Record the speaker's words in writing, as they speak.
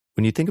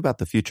When you think about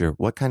the future,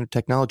 what kind of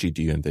technology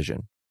do you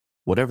envision?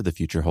 Whatever the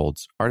future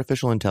holds,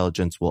 artificial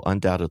intelligence will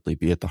undoubtedly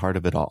be at the heart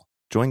of it all.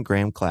 Join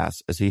Graham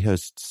Class as he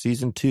hosts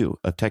Season 2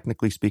 of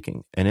Technically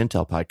Speaking, an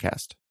Intel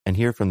podcast, and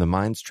hear from the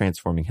minds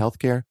transforming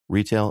healthcare,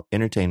 retail,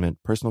 entertainment,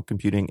 personal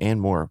computing, and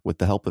more with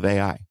the help of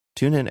AI.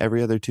 Tune in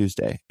every other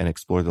Tuesday and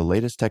explore the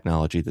latest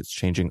technology that's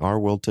changing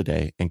our world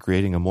today and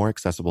creating a more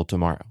accessible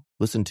tomorrow.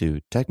 Listen to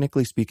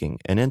Technically Speaking,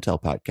 an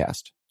Intel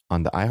podcast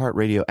on the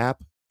iHeartRadio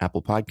app,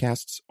 Apple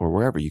Podcasts, or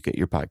wherever you get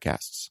your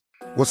podcasts.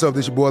 What's up,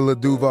 this your boy Lil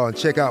Duval, and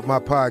check out my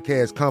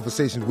podcast,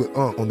 Conversations with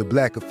Unc, on the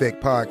Black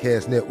Effect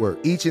Podcast Network.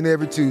 Each and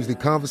every Tuesday,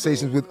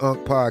 Conversations with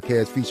Unc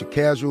podcast feature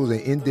casuals and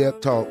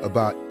in-depth talk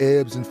about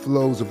ebbs and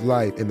flows of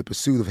life and the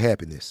pursuit of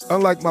happiness.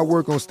 Unlike my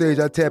work on stage,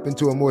 I tap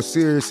into a more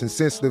serious and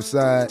sensitive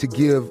side to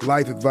give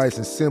life advice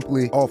and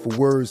simply offer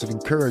words of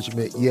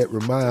encouragement, yet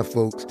remind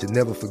folks to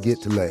never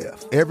forget to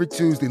laugh. Every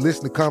Tuesday,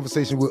 listen to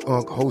Conversations with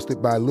Unc,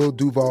 hosted by Lil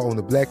Duval on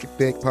the Black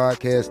Effect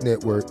Podcast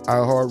Network,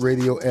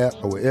 iHeartRadio app,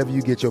 or wherever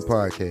you get your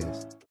podcasts.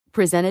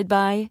 Presented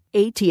by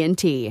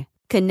AT&T.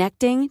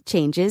 Connecting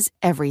changes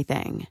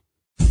everything.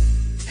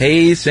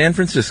 Hey, San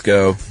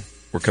Francisco.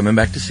 We're coming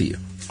back to see you.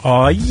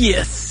 Aw,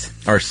 yes.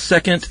 Our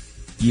second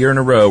year in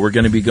a row, we're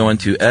going to be going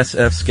to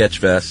SF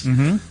Sketchfest.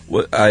 Mm-hmm.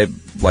 I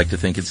like to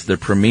think it's the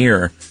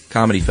premier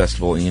comedy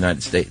festival in the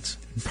United States.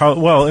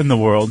 Well, in the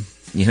world.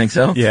 You think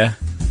so? Yeah.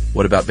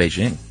 What about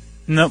Beijing?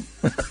 Nope.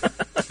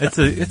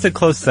 It's a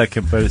close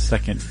second, but a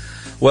second.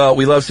 Well,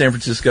 we love San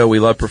Francisco. We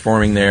love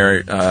performing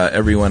there.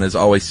 Everyone is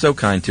always so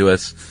kind to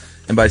us.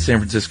 And by San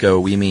Francisco,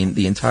 we mean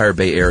the entire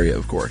Bay Area,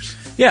 of course.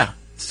 Yeah.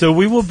 So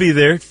we will be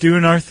there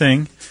doing our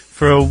thing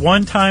for a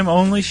one-time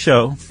only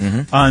show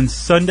on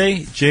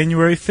Sunday,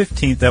 January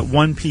 15th at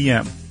 1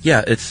 p.m.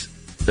 Yeah, it's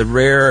the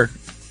rare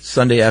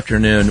Sunday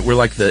afternoon. We're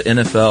like the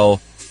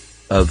NFL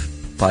of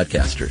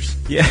podcasters.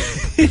 Yeah,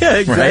 yeah,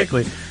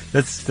 exactly. Right?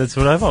 That's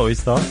what I've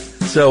always thought.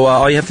 So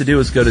all you have to do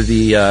is go to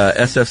the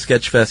SF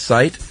Sketchfest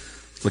site,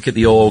 look at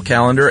the old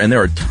calendar, and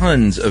there are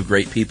tons of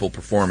great people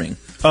performing.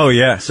 Oh,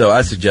 yeah. So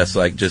I suggest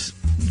just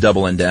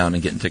doubling down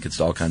and getting tickets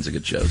to all kinds of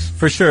good shows.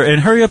 For sure.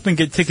 And hurry up and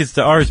get tickets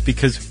to ours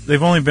because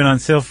they've only been on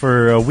sale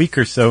for a week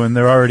or so and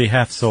they're already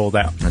half sold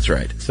out. That's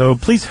right. So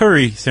please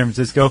hurry, San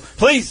Francisco.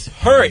 Please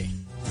hurry.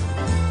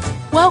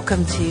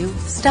 Welcome to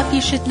Stuff You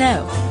Should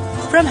Know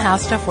from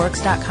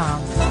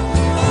HowStuffWorks.com.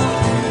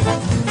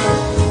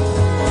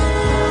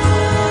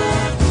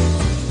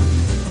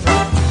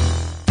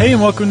 Hey,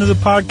 and welcome to the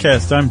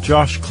podcast. I'm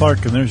Josh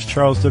Clark, and there's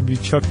Charles W.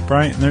 Chuck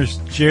Bryant, and there's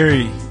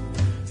Jerry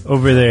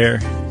over there.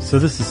 So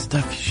this is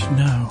Stuff You Should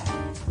Know.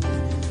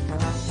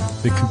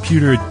 The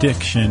computer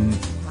addiction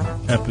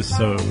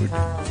episode.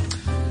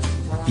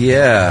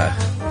 Yeah.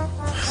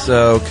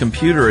 So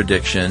computer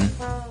addiction,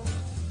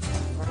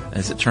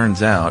 as it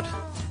turns out,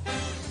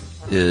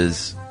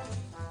 is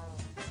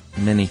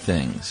many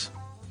things.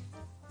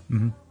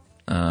 Mm-hmm.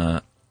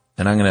 And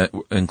I'm going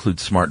to include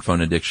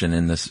smartphone addiction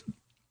in this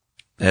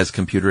as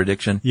computer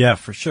addiction. Yeah,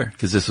 for sure.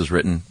 Because this was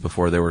written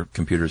before there were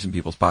computers in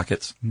people's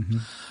pockets. Mm-hmm.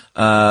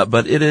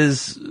 But it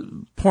is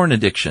porn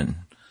addiction.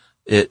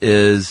 It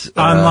is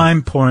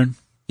online porn.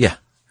 Yeah.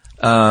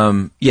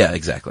 Yeah,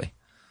 exactly.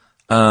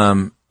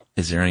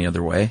 Is there any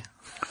other way?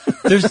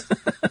 There's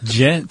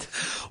gent.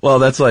 Well,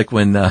 that's like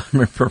when,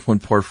 remember when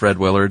poor Fred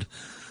Willard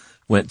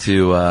went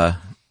to,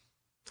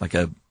 like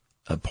a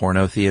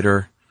porno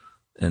theater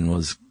and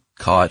was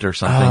caught or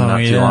something not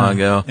too long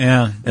ago.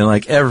 Yeah. And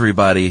like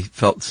everybody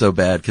felt so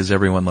bad because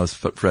everyone loves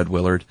Fred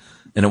Willard.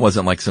 And it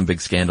wasn't like some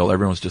big scandal.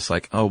 Everyone was just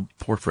like, oh,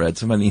 poor Fred.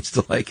 Somebody needs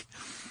to like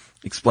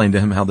explain to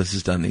him how this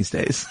is done these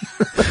days.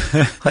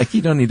 Like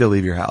you don't need to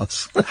leave your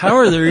house. How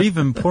are there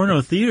even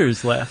porno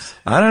theaters left?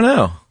 I don't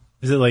know.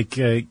 Is it like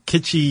a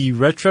kitschy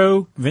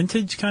retro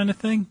vintage kind of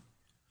thing?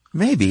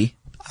 Maybe.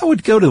 I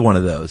would go to one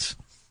of those.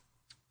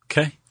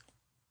 Okay.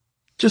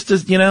 Just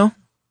as, you know.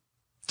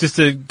 Just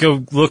to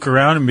go look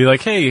around and be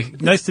like, hey,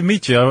 nice to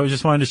meet you. I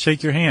just wanted to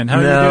shake your hand. How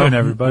are you doing,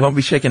 everybody? We won't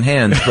be shaking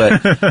hands, but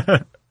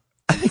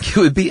I think it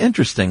would be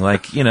interesting.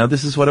 Like, you know,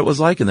 this is what it was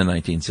like in the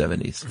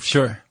 1970s.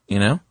 Sure. You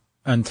know?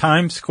 On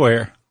Times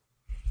Square.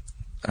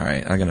 All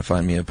right, I'm going to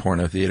find me a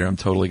porno theater. I'm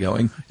totally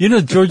going. You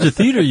know, Georgia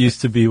Theater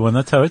used to be one.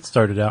 That's how it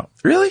started out.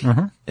 Really?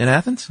 Mm-hmm. In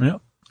Athens?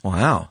 Yep.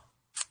 Wow.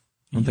 I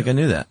don't think I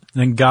knew that.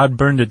 And then God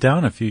burned it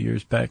down a few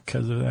years back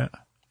because of that.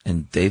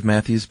 And Dave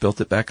Matthews built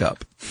it back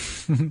up.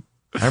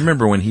 I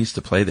remember when he used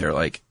to play there,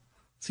 like, it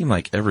seemed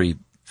like every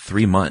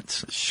 3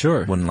 months.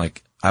 Sure. When,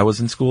 like, I was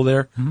in school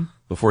there,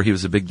 before he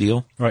was a big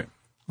deal. Right.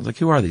 I was like,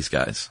 who are these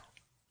guys?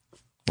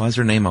 Why is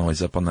their name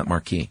always up on that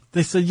marquee?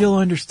 They said, you'll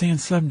understand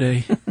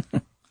someday.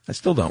 I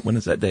still don't. When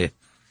is that day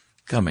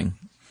coming?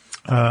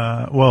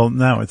 Well,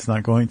 now it's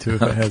not going to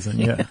if it hasn't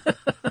yet.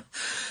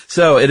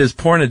 So it is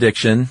porn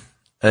addiction.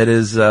 It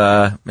is,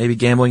 maybe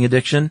gambling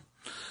addiction.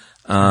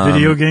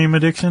 Video game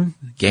addiction?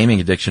 Gaming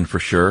addiction for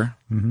sure.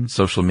 Mm-hmm.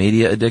 Social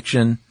media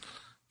addiction.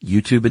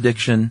 YouTube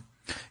addiction.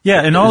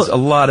 Yeah, and there's a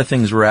lot of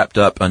things wrapped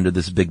up under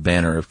this big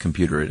banner of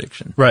computer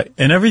addiction. Right.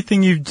 And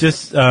everything you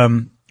just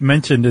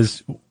mentioned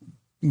is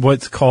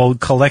what's called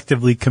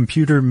collectively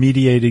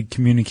computer-mediated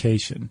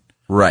communication.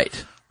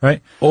 Right.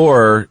 Right?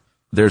 Or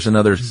there's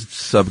another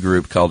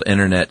subgroup called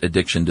internet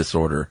addiction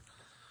disorder.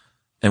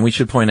 And we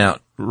should point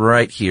out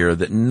right here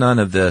that none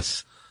of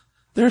this,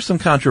 there's some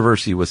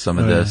controversy with some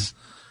of this,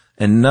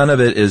 and none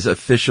of it is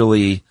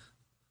officially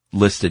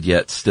listed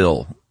yet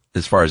still,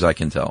 as far as I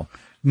can tell.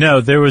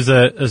 No, there was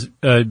a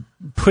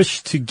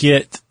push to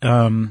get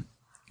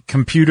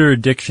computer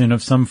addiction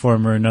of some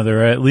form or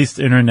another, or at least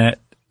internet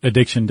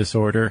addiction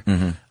disorder,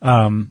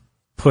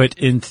 put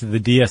into the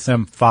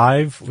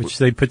DSM-5, which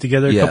they put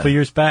together a couple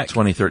years back.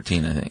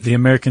 2013, I think. The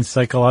American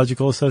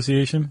Psychological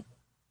Association.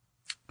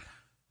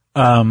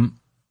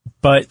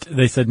 But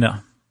they said no.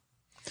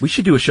 We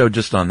should do a show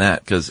just on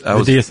that, because The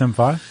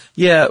DSM-5?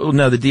 Yeah, well,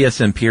 no, the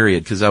DSM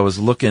period, because I was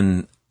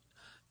looking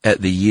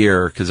at the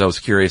year, because I was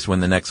curious when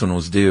the next one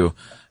was due,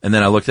 and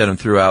then I looked at them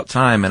throughout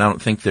time, and I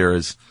don't think there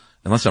is,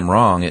 unless I'm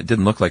wrong, it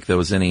didn't look like there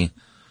was any,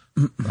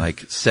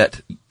 like,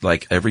 set,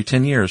 like, every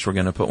 10 years we're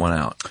going to put one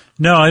out.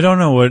 No, I don't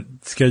know what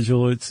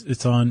schedule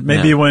it's on.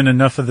 Maybe when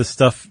enough of the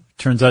stuff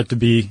turns out to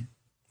be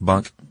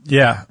bunk.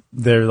 Yeah,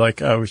 they're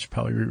like, oh, we should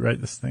probably rewrite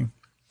this thing.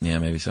 Yeah,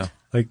 maybe so.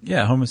 Like,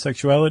 yeah,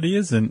 homosexuality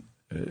isn't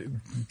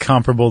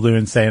comparable to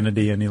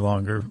insanity any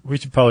longer. We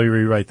should probably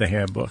rewrite the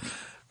handbook.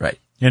 Right.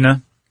 You know?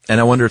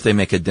 And I wonder if they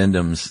make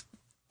addendums,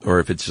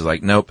 or if it's just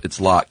like, nope, it's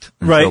locked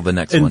until the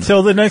next one.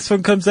 Until the next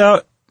one comes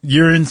out,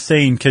 you're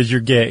insane because you're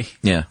gay.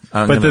 Yeah.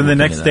 But then the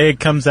next day it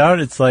comes out,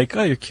 it's like,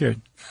 oh, you're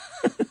cured.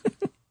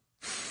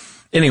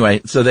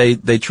 Anyway, so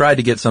they tried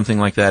to get something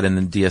like that in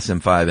the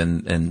DSM-5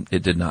 and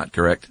it did not,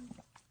 correct?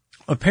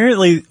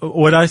 Apparently,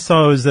 what I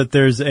saw is that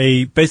there's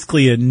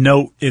basically a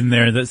note in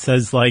there that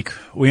says, like,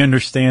 we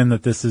understand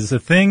that this is a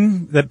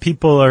thing that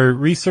people are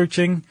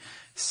researching,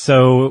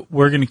 so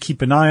we're going to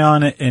keep an eye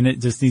on it, and it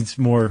just needs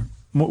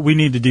we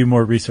need to do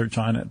more research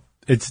on it.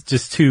 It's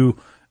just too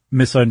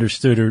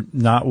misunderstood or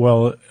not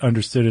well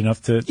understood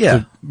enough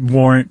to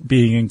warrant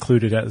being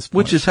included at this point.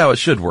 Which is how it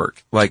should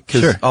work. Like,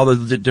 cause all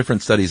the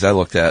different studies I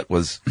looked at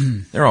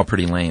they're all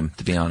pretty lame,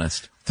 to be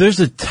honest. There's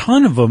a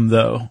ton of them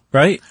though,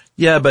 right?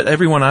 Yeah, but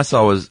everyone I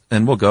saw was,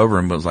 and we'll go over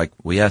them, was like,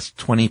 we asked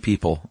 20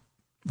 people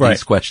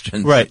these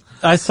questions. Right.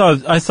 I saw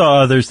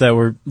others that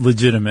were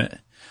legitimate.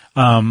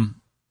 And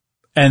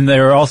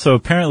there are also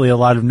apparently a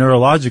lot of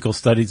neurological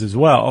studies as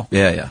well.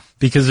 Yeah.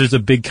 Because there's a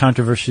big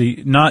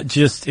controversy, not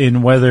just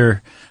in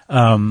whether,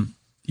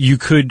 you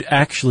could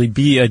actually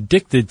be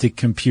addicted to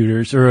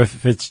computers or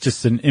if it's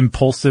just an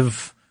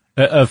impulsive,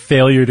 a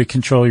failure to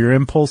control your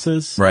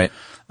impulses. Right.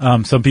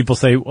 Some people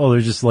say, well,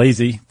 they're just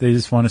lazy. They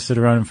just want to sit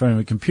around in front of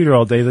a computer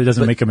all day. That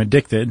doesn't make them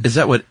addicted. Is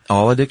that what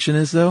all addiction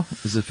is, though?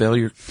 Is a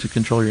failure to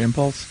control your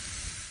impulse?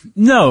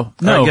 No.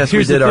 I guess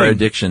we did our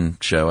addiction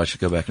show. I should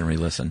go back and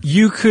re-listen.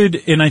 You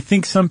could, and I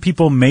think some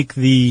people make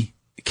the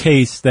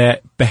case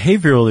that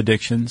behavioral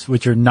addictions,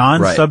 which are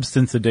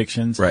non-substance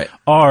addictions,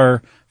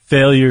 are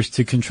failures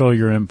to control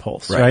your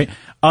impulse, right?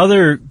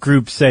 Other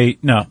groups say,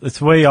 no, it's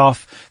way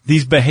off.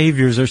 These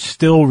behaviors are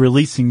still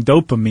releasing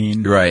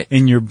dopamine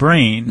in your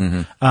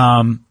brain.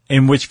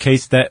 In which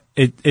case that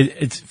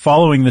it's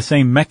following the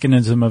same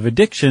mechanism of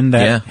addiction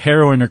that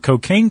heroin or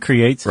cocaine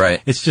creates.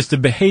 It's just a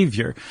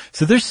behavior.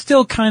 So there's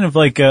still kind of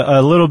like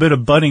a little bit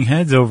of butting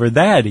heads over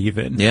that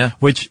even.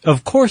 Which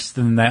of course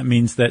then that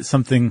means that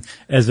something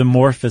as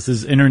amorphous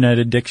as internet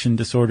addiction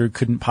disorder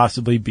couldn't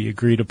possibly be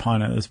agreed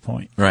upon at this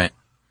point. Right.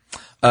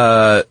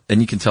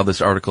 And you can tell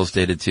this article is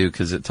dated too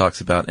because it talks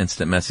about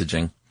instant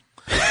messaging.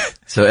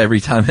 So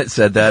every time it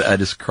said that, I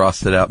just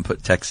crossed it out and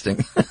put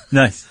texting.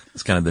 Nice.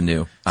 It's kind of the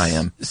new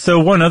IM. So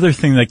one other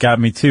thing that got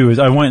me too is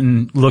I went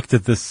and looked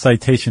at this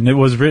citation. It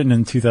was written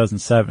in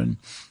 2007.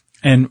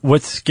 And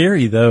what's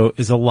scary though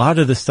is a lot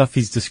of the stuff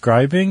he's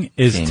describing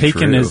is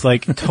taken as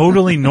like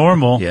totally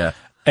normal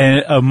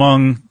and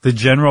among the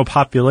general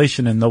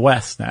population in the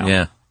West now.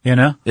 Yeah. You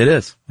know? It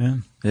is. Yeah.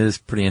 It is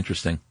pretty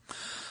interesting.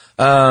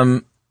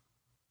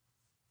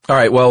 All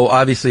right. Well,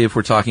 obviously, if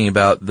we're talking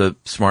about the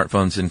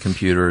smartphones and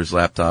computers,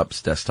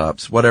 laptops,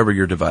 desktops, whatever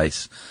your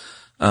device,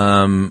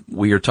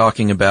 we are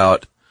talking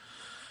about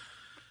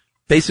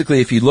basically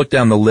if you look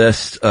down the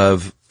list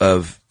of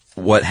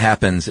what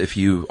happens if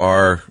you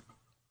are,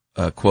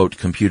 quote,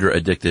 computer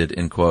addicted,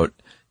 end quote,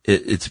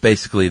 it's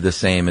basically the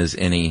same as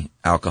any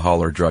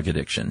alcohol or drug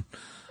addiction.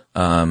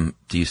 Do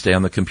you stay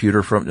on the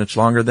computer for much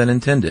longer than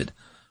intended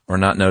or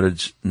not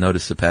notice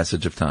the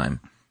passage of time?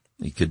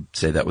 You could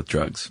say that with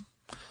drugs.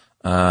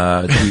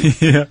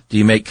 Do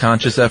you make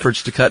conscious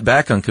efforts to cut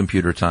back on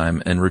computer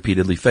time and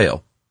repeatedly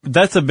fail?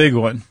 That's a big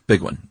one.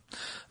 Big one.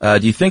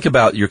 Do you think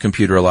about your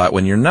computer a lot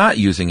when you're not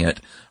using it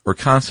or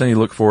constantly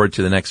look forward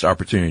to the next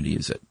opportunity to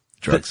use it?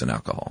 Drugs and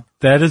alcohol.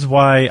 That is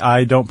why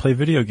I don't play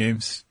video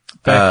games.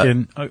 Back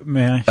in,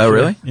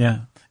 really? Yeah.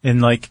 In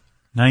like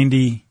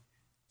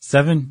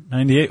 97,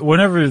 98,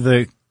 whenever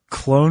the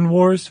Clone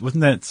Wars,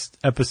 wasn't that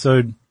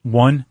episode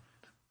 1?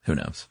 Who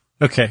knows?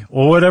 Okay.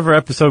 Well, whatever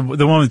episode,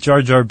 the one with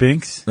Jar Jar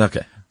Binks.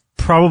 Okay.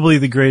 Probably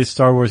the greatest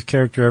Star Wars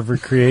character ever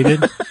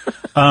created.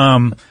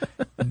 that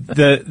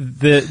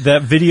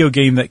video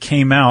game that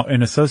came out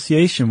in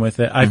association with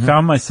it, I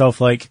found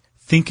myself like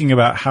thinking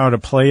about how to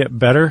play it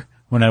better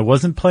when I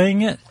wasn't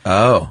playing it.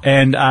 Oh.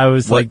 And I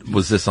was what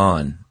was this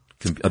on?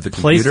 The computer?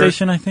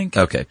 PlayStation, I think.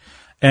 Okay.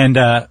 And,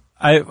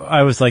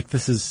 I was like,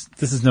 this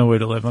is no way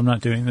to live. I'm not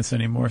doing this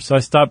anymore. So I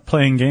stopped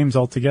playing games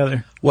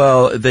altogether.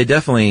 Well, they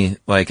definitely,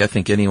 like, I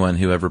think anyone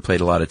who ever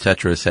played a lot of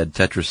Tetris had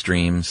Tetris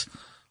dreams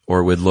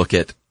or would look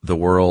at the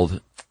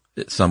world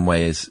in some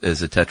ways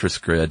as a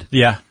Tetris grid.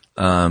 Yeah.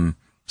 Some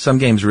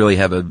games really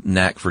have a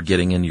knack for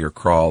getting into your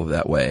crawl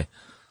that way.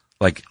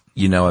 Like,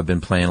 I've been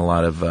playing a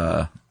lot of,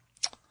 I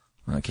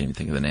can't even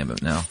think of the name of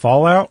it now.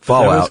 Fallout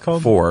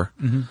 4.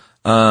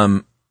 Mm-hmm.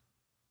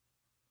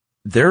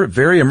 They're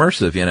very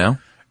immersive,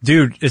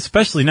 Dude,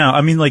 especially now.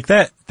 I mean, like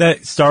that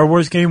Star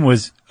Wars game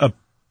was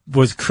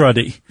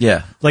cruddy.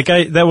 Yeah. Like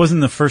that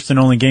wasn't the first and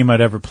only game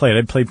I'd ever played.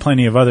 I'd played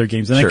plenty of other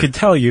games, and Sure. I could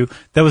tell you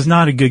that was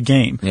not a good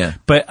game. Yeah.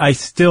 But I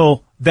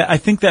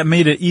think that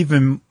made it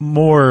even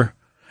more,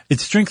 it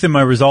strengthened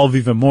my resolve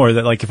even more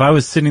that like if I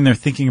was sitting there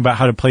thinking about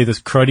how to play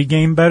this cruddy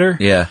game better,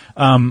 Yeah.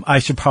 I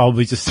should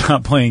probably just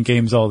stop playing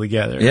games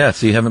altogether. Yeah.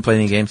 So you haven't played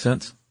any games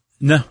since?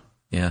 No.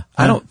 Yeah.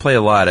 I don't play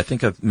a lot. I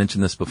think I've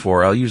mentioned this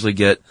before. I'll usually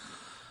get,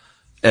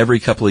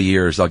 every couple of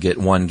years, I'll get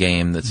one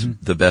game that's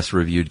the best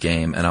reviewed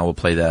game, and I will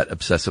play that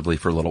obsessively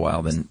for a little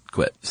while, then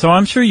quit. So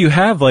I'm sure you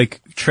have like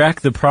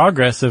tracked the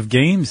progress of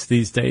games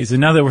these days. And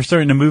now that we're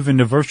starting to move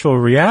into virtual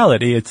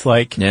reality, it's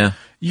like, Yeah.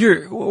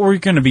 we're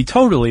going to be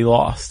totally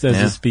lost as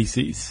Yeah. a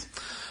species.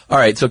 All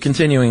right. So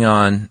continuing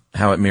on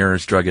how it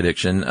mirrors drug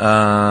addiction,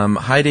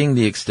 hiding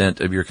the extent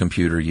of your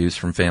computer use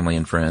from family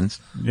and friends.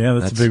 Yeah,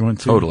 that's a big one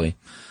too. Totally.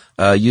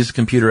 Use a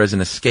computer as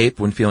an escape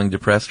when feeling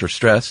depressed or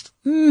stressed.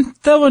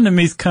 That one to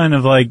me is kind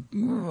of like,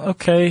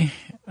 okay,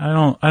 I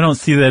don't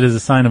see that as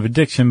a sign of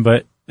addiction,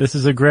 but this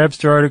is a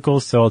Grabster article,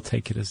 so I'll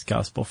take it as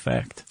gospel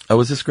fact. Oh,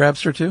 was this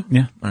Grabster too?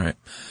 Yeah. All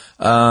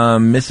right.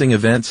 Missing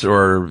events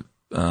or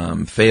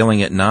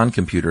failing at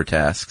non-computer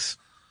tasks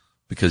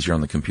because you're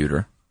on the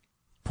computer.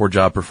 Poor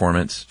job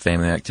performance,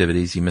 family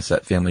activities. You miss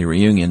that family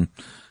reunion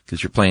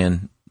because you're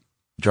playing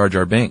Jar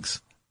Jar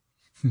Binks.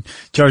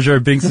 Jar Jar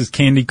Binks'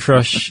 Candy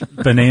Crush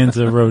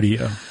Bonanza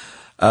Rodeo.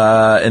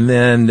 And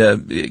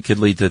then it could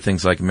lead to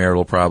things like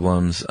marital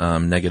problems,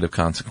 negative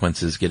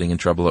consequences, getting in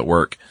trouble at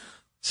work.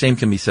 Same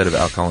can be said of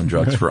alcohol and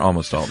drugs for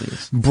almost all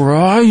these.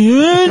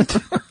 Bryant!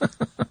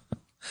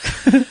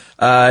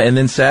 And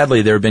then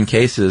sadly, there have been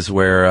cases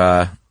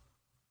where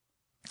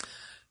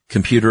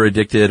computer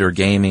addicted or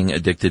gaming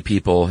addicted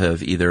people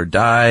have either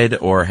died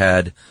or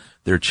had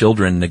their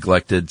children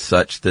neglected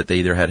such that they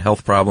either had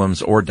health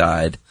problems or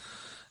died.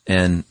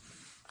 And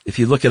if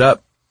you look it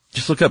up,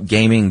 just look up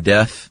gaming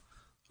death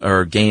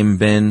or game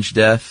binge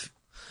death.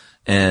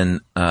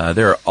 And,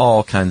 there are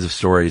all kinds of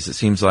stories. It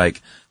seems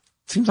like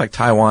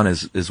Taiwan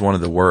is one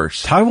of the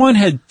worst. Taiwan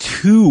had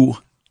two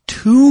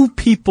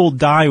people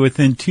die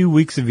within 2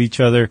 weeks of each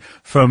other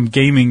from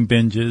gaming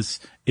binges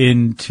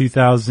in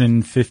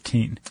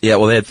 2015. Yeah,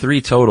 well, they had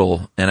 3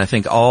 total, and I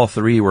think all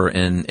 3 were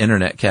in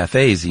internet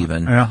cafes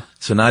even. Yeah.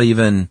 So not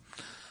even,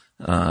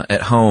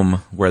 at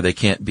home where they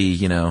can't be,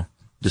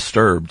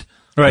 disturbed.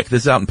 Right. Like,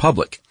 this is out in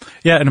public.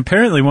 Yeah, and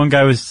apparently one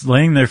guy was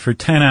laying there for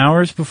 10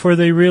 hours before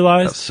they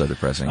realized. That's so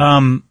depressing.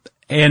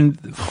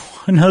 And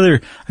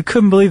I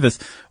couldn't believe this.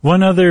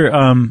 One other,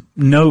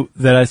 note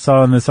that I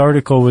saw in this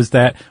article was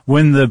that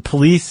when the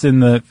police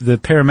and the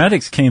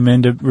paramedics came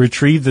in to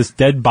retrieve this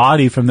dead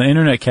body from the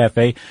internet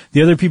cafe,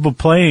 the other people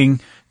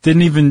playing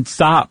didn't even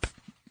stop.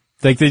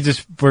 Like they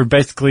just were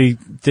basically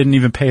didn't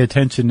even pay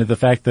attention to the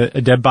fact that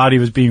a dead body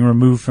was being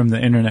removed from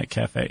the internet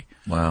cafe.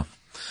 Wow.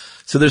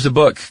 So there's a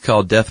book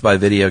called Death by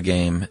Video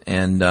Game,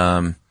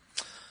 and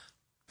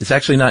it's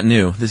actually not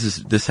new.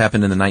 This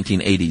happened in the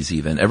 1980s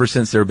even. Ever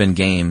since there have been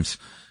games,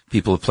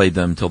 people have played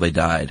them till they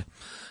died.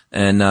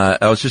 And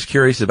I was just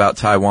curious about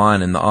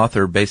Taiwan, and the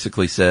author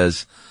basically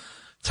says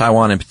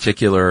Taiwan in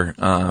particular,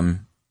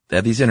 they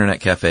have these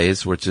internet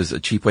cafes, which is a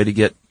cheap way to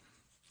get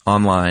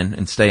online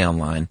and stay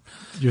online.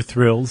 Your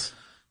thrills.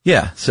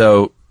 Yeah,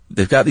 so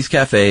they've got these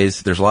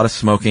cafes. There's a lot of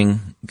smoking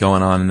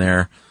going on in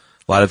there,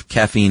 a lot of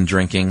caffeine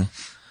drinking.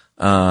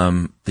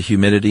 The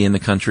humidity in the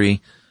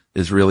country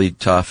is really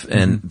tough,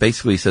 and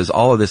basically says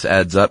all of this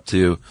adds up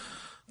to,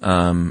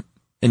 and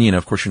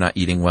of course you're not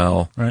eating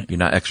well, right. You're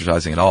not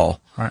exercising at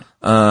all, right.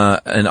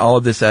 And all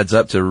of this adds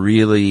up to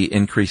really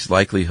increased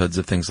likelihoods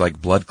of things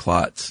like blood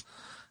clots,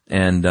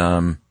 and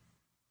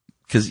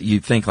because you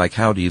think like,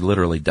 how do you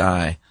literally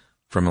die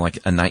from like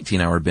a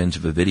 19-hour binge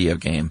of a video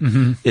game?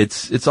 Mm-hmm.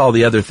 It's all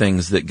the other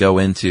things that go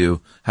into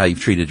how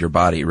you've treated your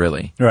body,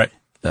 really, right?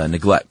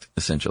 Neglect,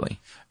 essentially.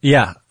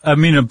 Yeah. I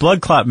mean, a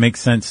blood clot makes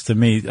sense to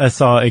me. I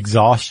saw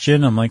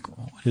exhaustion. I'm like,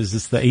 what is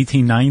this, the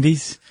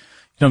 1890s?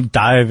 You don't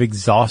die of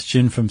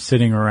exhaustion from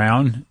sitting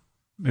around.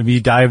 Maybe you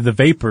die of the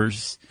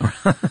vapors,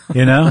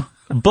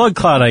 Blood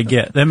clot I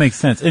get. That makes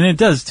sense. And it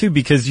does too,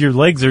 because your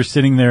legs are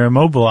sitting there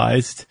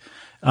immobilized.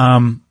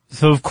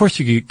 So of course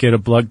you could get a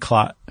blood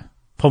clot.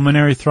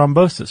 Pulmonary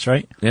thrombosis,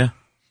 right? Yeah.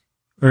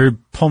 Or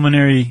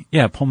pulmonary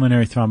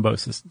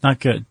thrombosis. Not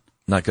good.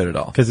 Not good at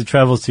all. Because it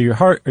travels to your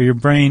heart or your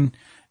brain,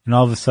 and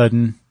all of a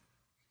sudden,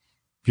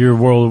 your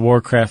World of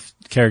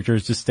Warcraft character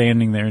is just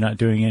standing there not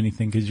doing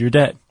anything because you're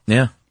dead.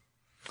 Yeah.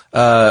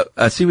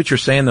 I see what you're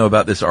saying, though,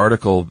 about this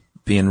article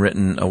being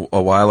written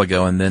a while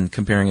ago and then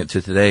comparing it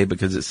to today,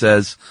 because it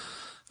says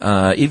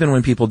even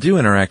when people do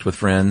interact with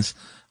friends,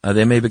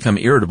 they may become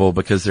irritable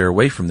because they're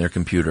away from their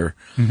computer.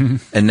 Mm-hmm.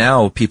 And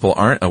now people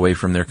aren't away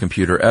from their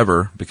computer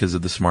ever because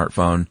of the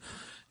smartphone.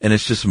 And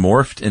it's just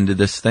morphed into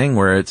this thing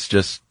where it's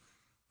just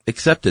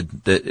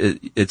accepted that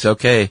it's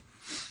okay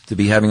to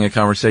be having a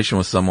conversation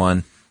with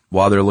someone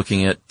while they're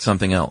looking at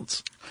something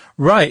else.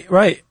 Right.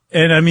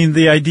 And I mean,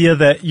 the idea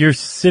that you're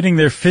sitting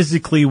there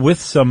physically with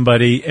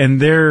somebody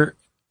and they're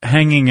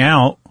hanging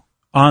out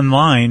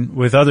online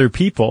with other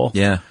people.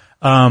 Yeah.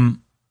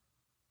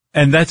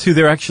 And that's who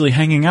they're actually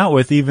hanging out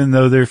with, even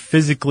though they're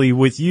physically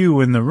with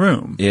you in the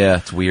room. Yeah,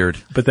 it's weird.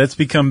 But that's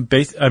become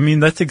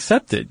that's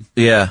accepted.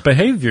 Yeah.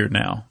 Behavior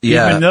now.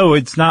 Yeah. Even though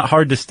it's not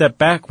hard to step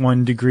back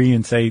 1 degree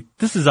and say,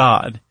 this is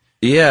odd.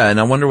 Yeah, and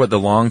I wonder what the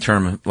long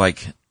term,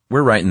 like,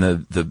 we're right in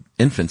the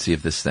infancy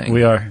of this thing.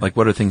 We are. Like,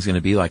 what are things going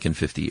to be like in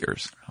 50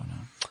 years? I don't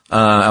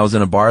know. I was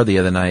in a bar the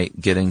other night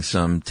getting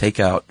some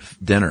takeout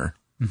dinner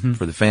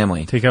for the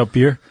family. Take out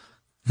beer?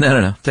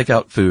 No.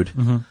 Takeout food.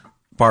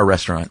 Bar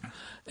restaurant.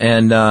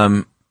 And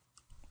I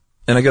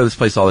go to this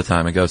place all the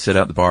time. I go sit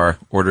out at the bar,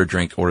 order a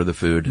drink, order the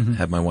food,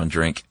 have my one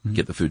drink,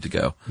 get the food to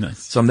go. Nice.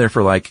 So I'm there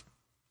for like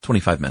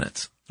 25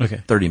 minutes.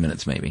 Okay. 30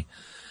 minutes maybe.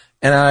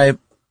 And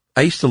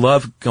I used to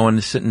love going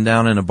to sitting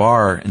down in a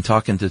bar and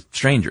talking to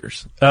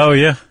strangers. Oh,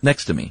 yeah.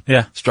 Next to me.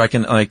 Yeah.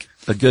 Striking, like,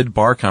 a good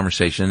bar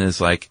conversation is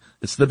like,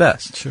 it's the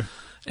best. Sure.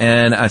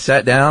 And I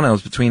sat down, I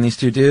was between these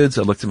two dudes,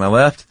 I looked to my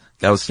left,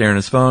 guy was staring at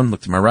his phone,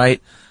 looked to my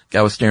right,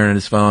 guy was staring at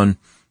his phone,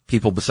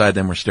 people beside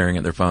them were staring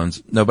at their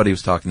phones, nobody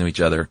was talking to each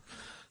other.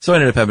 So I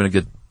ended up having a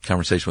good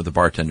conversation with the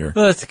bartender.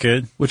 Well, that's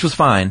good. Which was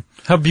fine.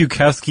 How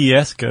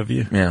Bukowski-esque of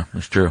you. Yeah,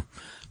 that's true.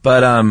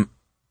 But,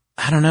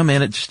 I don't know,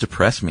 man, it just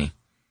depressed me.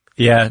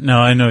 Yeah, no,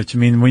 I know what you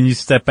mean. When you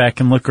step back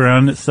and look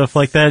around at stuff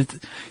like that,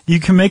 you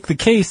can make the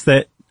case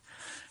that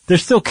they're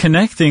still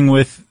connecting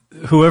with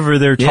whoever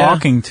they're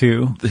talking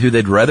to. Who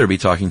they'd rather be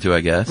talking to,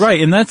 I guess.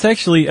 Right, and that's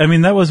actually, I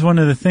mean, that was one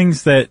of the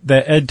things that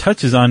Ed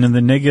touches on in the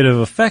negative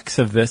effects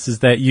of this, is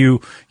that you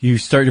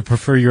start to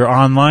prefer your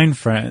online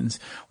friends.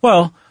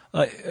 Well,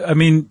 I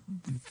mean,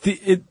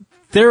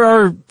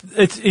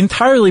 it's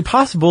entirely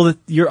possible that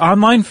your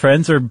online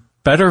friends are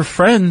better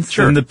friends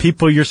than the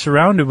people you're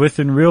surrounded with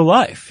in real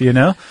life, you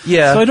know?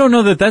 Yeah. So I don't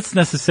know that that's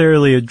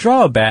necessarily a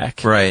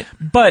drawback. Right.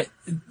 But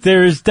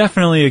there is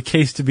definitely a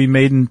case to be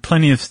made in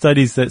plenty of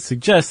studies that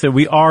suggest that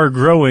we are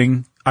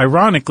growing,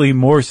 ironically,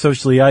 more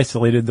socially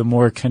isolated the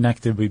more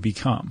connected we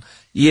become.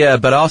 Yeah,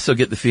 but I also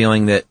get the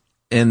feeling that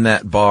in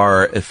that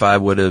bar, if I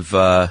would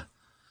have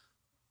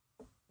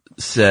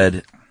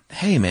said,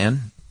 hey, man,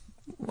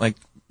 like,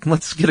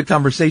 let's get a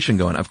conversation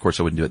going. Of course,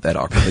 I wouldn't do it that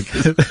awkwardly.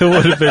 It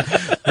would have been,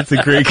 that's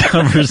a great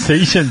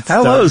conversation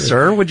Hello, starter.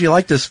 sir. Would you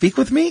like to speak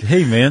with me?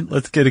 Hey, man,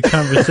 let's get a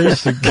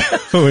conversation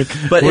going.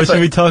 But what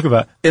should we talk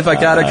about? If I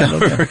got a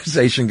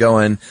conversation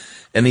going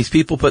and these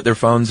people put their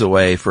phones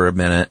away for a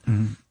minute,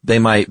 they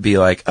might be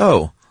like,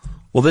 oh,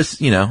 well,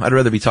 this, I'd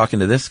rather be talking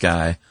to this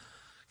guy.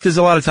 Because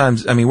a lot of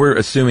times, I mean, we're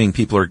assuming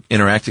people are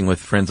interacting with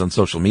friends on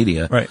social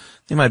media. Right.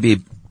 They might be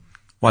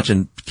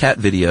watching cat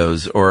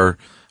videos or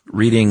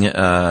reading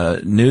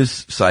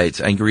news sites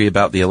angry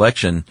about the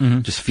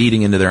election, just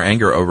feeding into their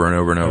anger over and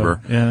over and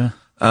over.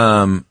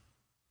 Yeah.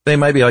 They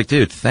might be like,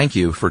 dude, thank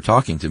you for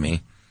talking to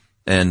me.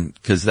 And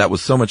because that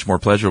was so much more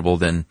pleasurable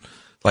than,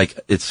 like,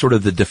 it's sort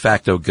of the de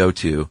facto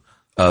go-to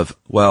of,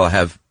 well, I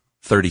have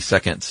 30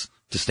 seconds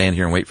to stand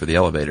here and wait for the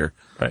elevator.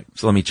 Right.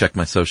 So let me check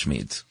my social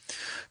meds.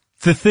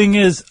 The thing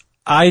is,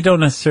 I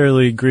don't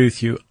necessarily agree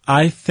with you.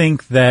 I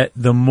think that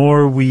the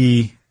more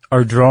we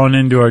are drawn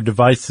into our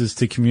devices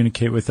to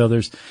communicate with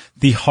others,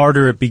 the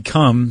harder it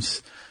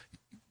becomes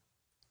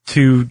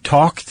to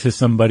talk to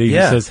somebody who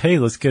says, hey,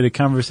 let's get a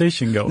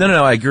conversation going.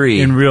 No, I agree.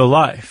 In real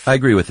life. I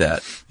agree with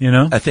that.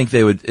 I think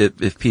they would,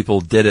 if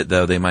people did it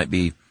though, they might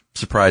be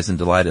surprised and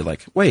delighted,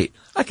 like, wait,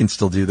 I can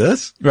still do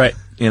this. Right.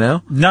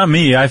 Not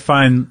me. I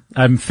find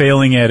I'm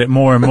failing at it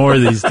more and more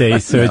these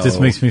days, so it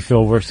just makes me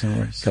feel worse and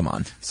worse. Come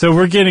on. So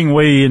we're getting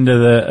way into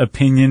the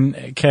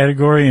opinion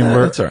category, and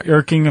we're that's all right.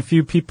 irking a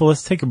few people.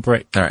 Let's take a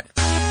break. All right.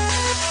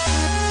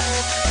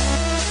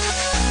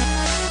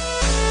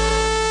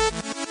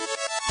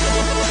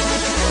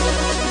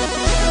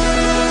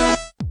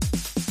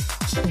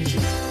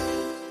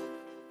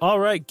 All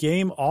right,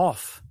 game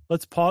off.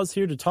 Let's pause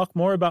here to talk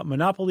more about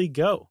Monopoly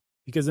Go.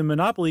 Because in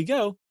Monopoly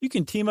Go, you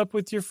can team up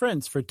with your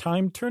friends for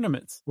timed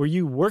tournaments where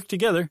you work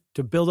together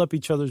to build up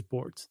each other's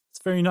boards.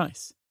 It's very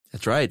nice.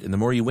 That's right. And the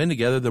more you win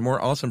together, the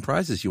more awesome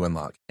prizes you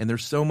unlock. And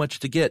there's so much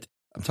to get.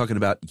 I'm talking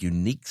about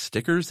unique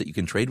stickers that you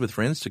can trade with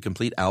friends to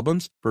complete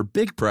albums for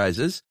big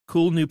prizes,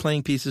 cool new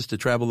playing pieces to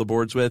travel the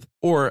boards with,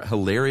 or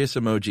hilarious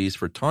emojis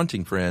for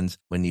taunting friends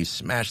when you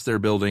smash their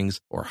buildings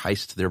or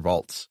heist their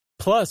vaults.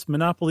 Plus,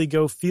 Monopoly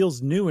Go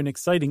feels new and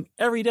exciting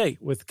every day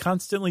with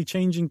constantly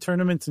changing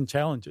tournaments and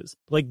challenges,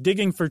 like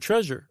digging for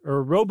treasure or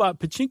a robot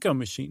pachinko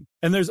machine.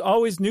 And there's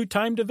always new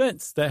timed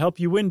events that help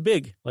you win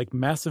big, like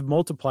massive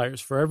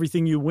multipliers for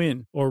everything you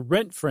win or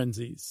rent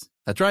frenzies.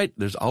 That's right.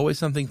 There's always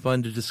something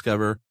fun to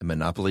discover in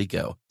Monopoly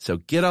Go. So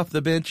get off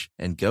the bench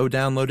and go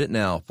download it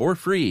now for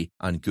free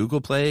on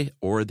Google Play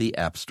or the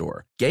App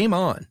Store. Game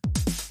on!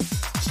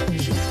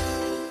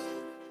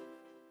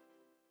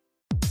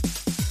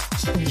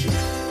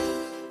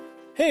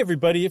 Hey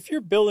everybody, if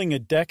you're building a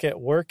deck at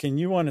work and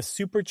you want to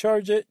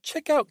supercharge it,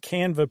 check out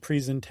Canva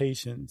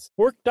presentations.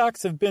 Work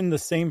docs have been the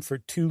same for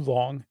too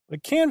long,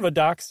 but Canva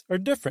docs are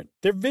different.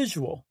 They're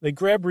visual. They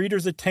grab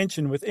readers'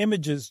 attention with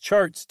images,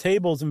 charts,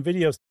 tables, and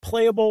videos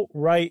playable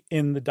right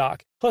in the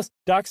doc. Plus,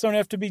 docs don't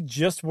have to be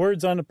just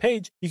words on a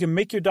page. You can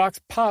make your docs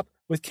pop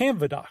with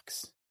Canva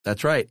docs.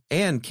 That's right.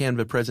 And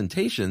Canva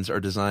presentations are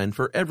designed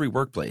for every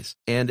workplace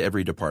and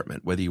every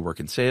department. Whether you work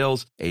in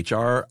sales,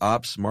 HR,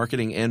 ops,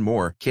 marketing, and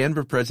more,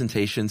 Canva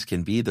presentations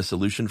can be the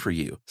solution for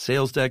you.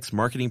 Sales decks,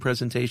 marketing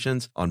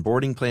presentations,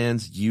 onboarding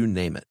plans, you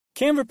name it.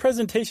 Canva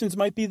presentations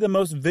might be the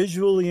most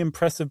visually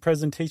impressive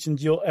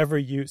presentations you'll ever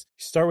use.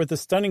 You start with a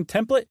stunning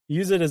template,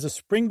 use it as a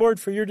springboard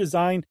for your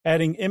design,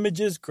 adding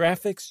images,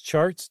 graphics,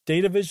 charts,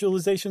 data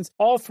visualizations,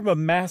 all from a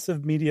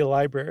massive media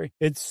library.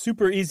 It's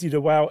super easy to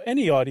wow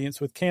any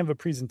audience with Canva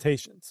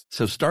presentations.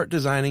 So start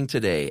designing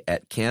today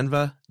at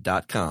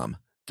canva.com.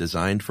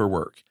 Designed for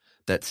work.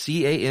 That's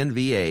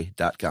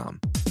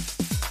CANVA.com.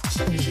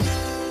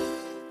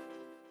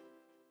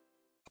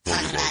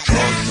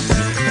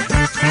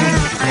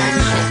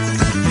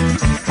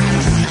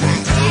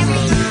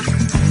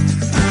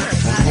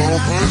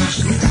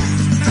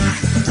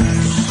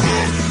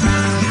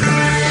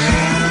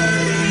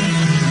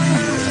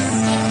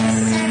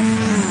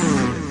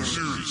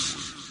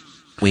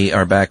 We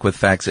are back with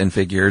facts and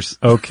figures.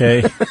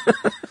 Okay.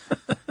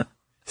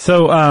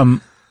 So,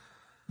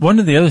 one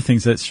of the other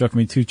things that struck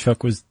me too,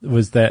 Chuck, was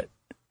that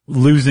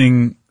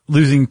losing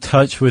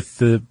touch with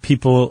the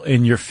people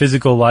in your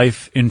physical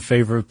life in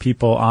favor of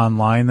people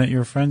online that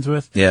you're friends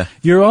with. Yeah.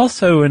 You're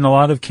also, in a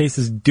lot of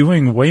cases,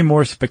 doing way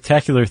more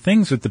spectacular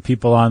things with the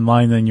people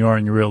online than you are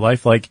in your real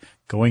life, like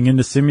going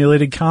into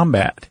simulated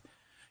combat.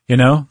 You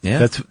know?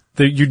 Yeah.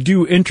 You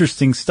do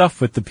interesting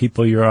stuff with the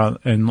people you're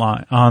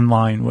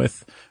online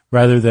with,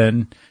 rather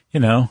than,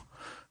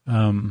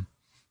 well,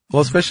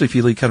 especially if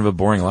you lead kind of a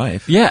boring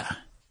life. Yeah.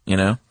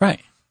 Right.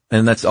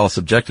 And that's all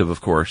subjective,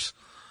 of course.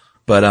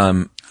 But,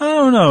 I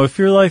don't know. If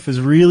your life is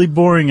really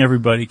boring,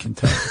 everybody can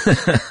tell.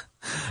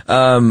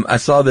 I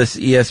saw this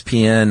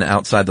ESPN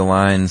Outside the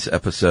Lines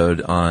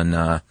episode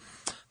on,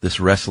 this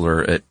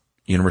wrestler at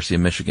University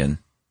of Michigan.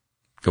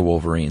 Go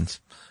Wolverines.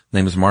 His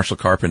name was Marshall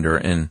Carpenter,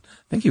 and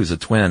I think he was a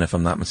twin, if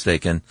I'm not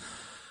mistaken.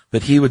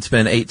 But he would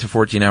spend 8 to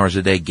 14 hours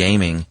a day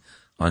gaming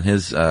on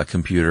his,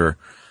 computer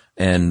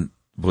and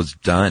was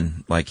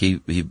done. Like he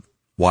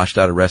washed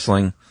out of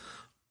wrestling,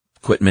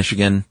 quit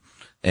Michigan,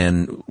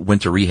 and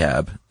went to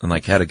rehab, and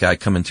had a guy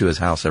come into his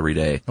house every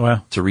day.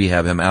 Wow. To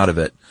rehab him out of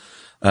it.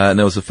 And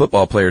there was a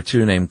football player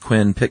too named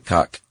Quinn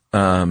Pitcock,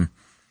 that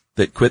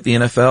quit the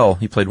NFL.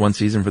 He played one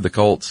season for the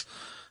Colts,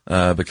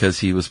 because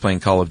he was playing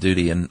Call of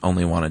Duty and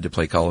only wanted to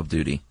play Call of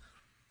Duty.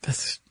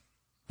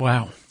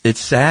 Wow. It's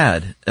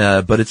sad,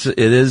 but it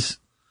is,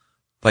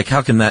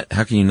 how can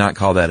you not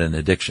call that an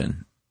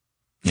addiction?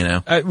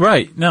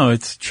 Right. No,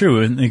 it's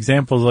true. And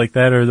examples like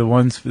that are the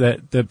ones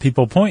that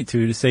people point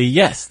to say,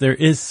 yes, there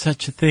is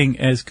such a thing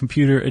as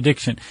computer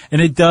addiction.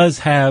 And it does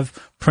have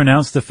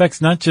pronounced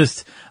effects, not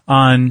just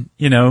on,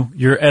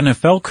 your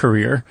NFL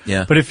career.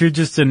 Yeah. But if you're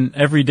just an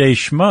everyday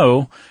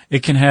schmo,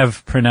 it can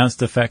have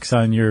pronounced effects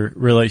on your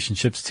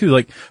relationships too.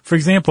 Like, for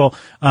example,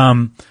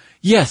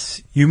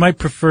 yes, you might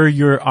prefer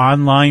your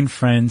online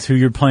friends who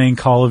you're playing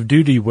Call of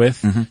Duty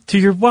with to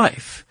your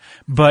wife.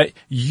 But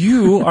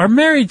you are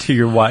married to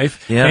your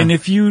wife, yeah. And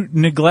if you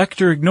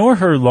neglect or ignore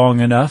her long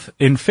enough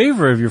in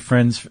favor of your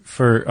friends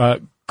for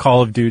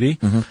Call of Duty,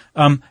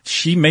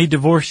 she may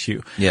divorce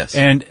you. Yes.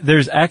 And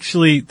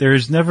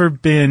there's never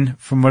been,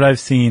 from what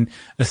I've seen,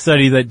 a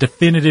study that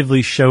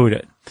definitively showed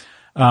it.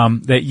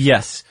 That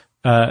yes,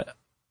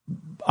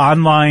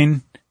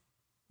 online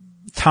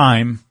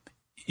time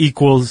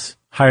equals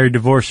higher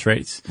divorce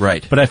rates.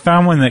 Right. But I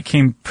found one that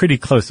came pretty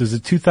close. It was a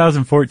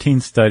 2014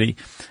 study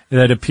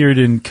that appeared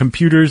in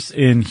Computers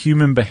in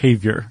Human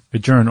Behavior, a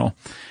journal.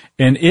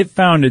 And it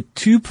found a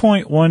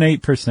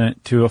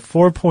 2.18% to a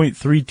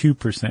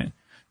 4.32%.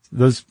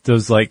 Those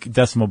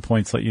decimal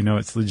points let you know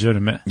it's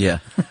legitimate. Yeah.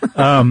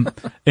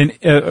 That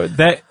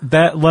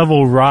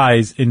level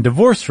rise in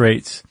divorce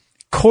rates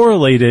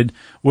correlated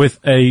with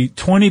a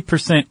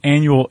 20%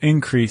 annual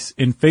increase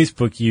in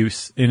Facebook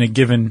use in a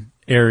given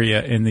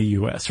area in the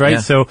U.S., right?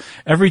 Yeah. So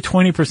every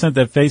 20%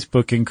 that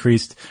Facebook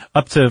increased,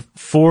 up to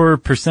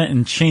 4%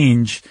 and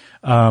change,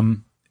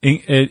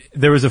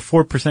 there was a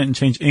 4% and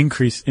change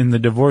increase in the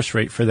divorce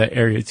rate for that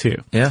area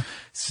too. Yeah.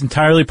 It's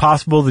entirely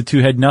possible the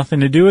two had nothing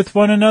to do with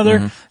one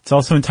another. It's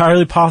also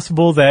entirely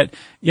possible that,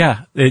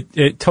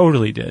 it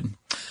totally did.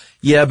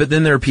 Yeah, but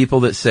then there are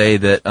people that say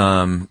that,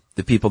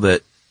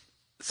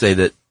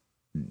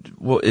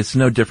 well, it's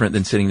no different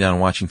than sitting down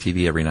and watching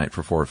TV every night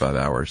for 4 or 5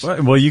 hours.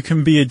 Well, you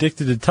can be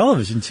addicted to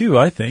television too,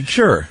 I think.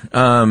 Sure.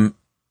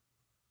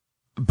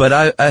 But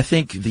I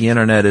think the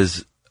internet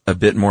is a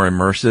bit more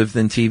immersive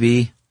than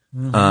TV,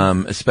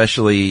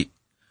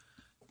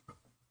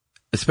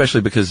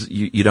 especially because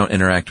you don't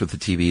interact with the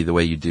TV the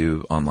way you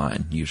do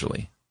online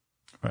usually.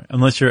 Right.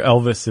 Unless you're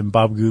Elvis and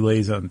Bob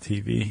Goulet's on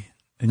TV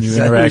and you Is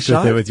that who interact with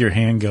shot? it with your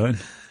handgun.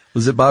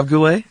 Was it Bob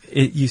Goulet?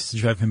 It used to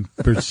drive him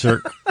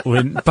berserk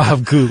when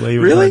Bob Goulet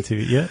was Really? on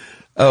TV. Yeah.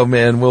 Oh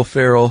man, Will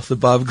Ferrell, the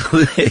Bob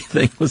Goulet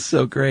thing was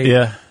so great.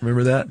 Yeah.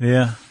 Remember that?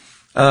 Yeah.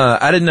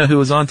 I didn't know who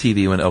was on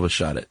TV when Elvis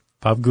shot it.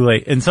 Bob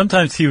Goulet. And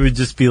sometimes he would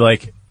just be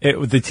like,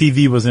 the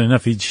TV wasn't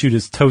enough. He'd shoot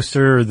his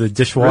toaster or the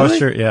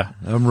dishwasher. Really? Yeah.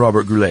 I'm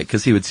Robert Goulet,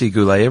 because he would see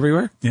Goulet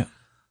everywhere? Yeah.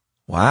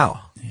 Wow.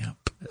 Yep.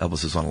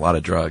 Elvis was on a lot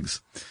of drugs.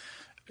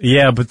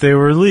 Yeah, but they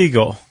were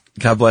legal.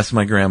 God bless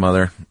my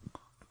grandmother.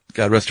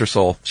 God rest her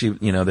soul. She,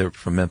 they were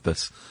from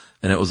Memphis.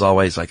 And it was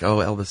always like, oh,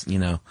 Elvis,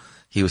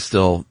 he was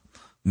still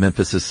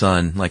Memphis's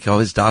son. Like, oh,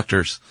 his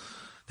doctors,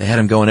 they had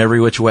him going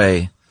every which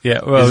way. Yeah,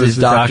 well, his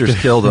doctors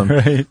killed him.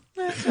 Right.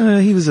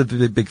 He was a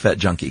big fat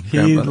junkie.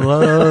 He grandmother.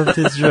 loved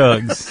his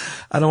drugs.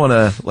 I don't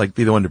want to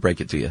be the one to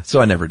break it to you. So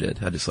I never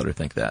did. I just let her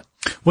think that.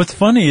 What's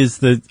funny is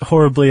the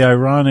horribly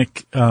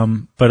ironic,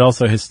 but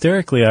also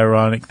hysterically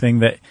ironic thing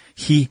that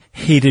he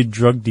hated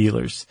drug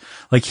dealers.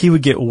 Like he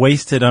would get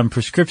wasted on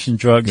prescription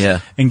drugs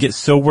and get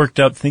so worked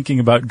up thinking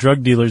about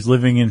drug dealers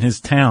living in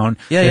his town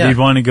that he'd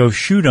want to go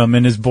shoot them,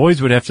 and his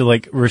boys would have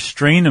to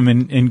restrain him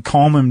and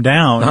calm him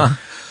down.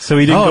 So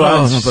he didn't go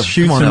out and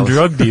shoot some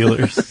drug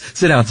dealers.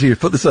 Sit down, here.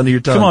 Put this under your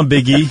tongue. Come on,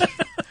 Big E.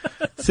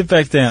 Sit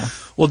back down.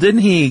 Well,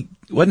 wasn't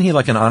he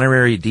like an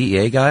honorary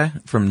DEA guy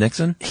from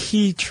Nixon?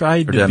 He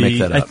tried Or to did I be. make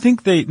that up? I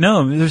think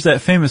there's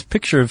that famous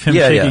picture of him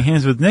shaking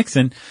hands with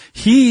Nixon.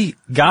 He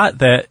got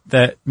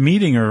that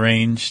meeting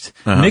arranged.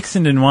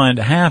 Nixon didn't want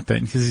it to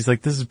happen because he's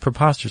like, this is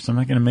preposterous. I'm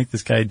not going to make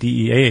this guy a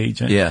DEA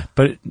agent. Yeah.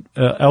 But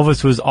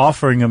Elvis was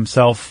offering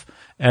himself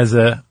as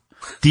a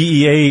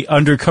DEA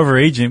undercover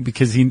agent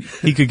because he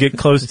could get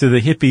close to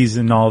the hippies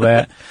and all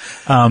that.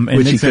 And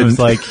Which Nixon was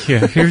like,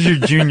 here's your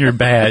junior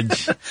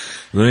badge.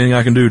 Anything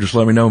I can do, just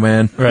let me know,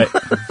 man. Right.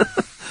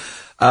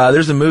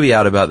 There's a movie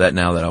out about that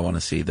now that I want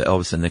to see, the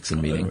Elvis and Nixon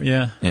meeting.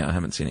 Yeah, I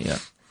haven't seen it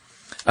yet.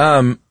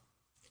 All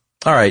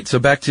right, so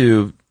back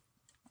to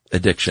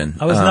addiction.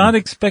 I was not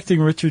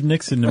expecting Richard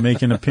Nixon to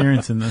make an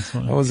appearance in this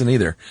one. I wasn't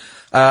either.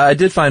 I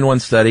did find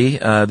one study.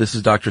 This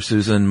is Dr.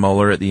 Susan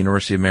Moeller at the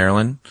University of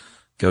Maryland.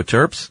 Go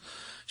Terps.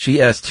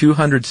 She asked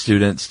 200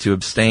 students to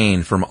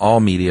abstain from all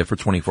media for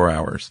 24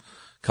 hours.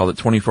 Called it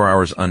 24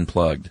 hours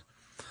unplugged.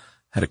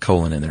 Had a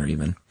colon in there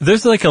even.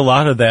 There's a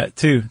lot of that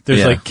too.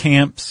 There's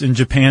camps in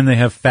Japan. They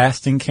have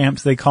fasting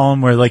camps, they call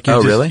them, where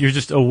you're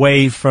just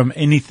away from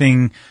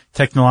anything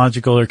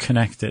technological or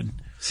connected.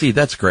 See,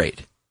 that's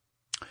great.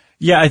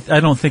 Yeah, I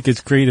don't think it's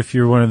great if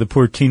you're one of the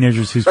poor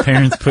teenagers whose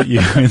parents put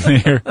you in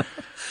there.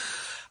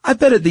 I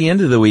bet at the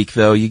end of the week,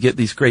 though, you get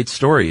these great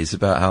stories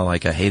about how, I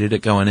hated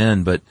it going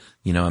in, but,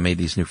 I made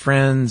these new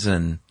friends,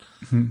 and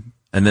then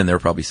there were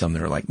probably some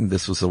that are like,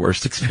 this was the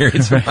worst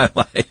experience of my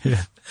life.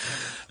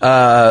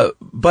 Yeah.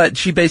 But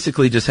she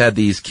basically just had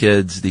these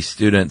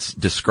students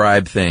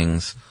describe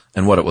things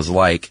and what it was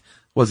like. It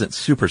wasn't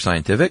super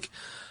scientific,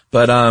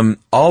 but,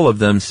 all of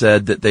them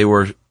said that they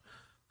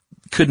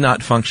could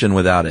not function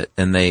without it.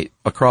 And they,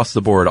 across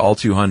the board, all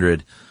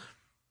 200,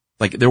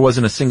 there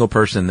wasn't a single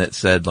person that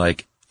said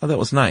oh, that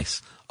was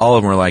nice. All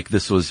of them were like,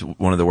 this was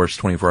one of the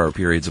worst 24-hour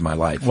periods of my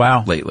life.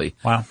 Wow. Lately.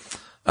 Wow.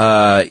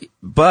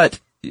 But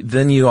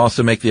then you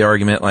also make the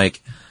argument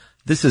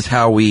this is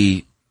how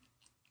we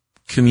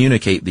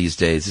communicate these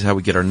days. This is how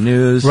we get our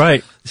news.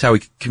 Right. This is how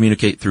we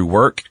communicate through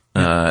work.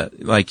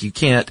 You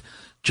can't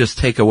just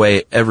take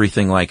away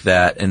everything like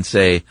that and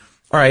say,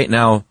 all right,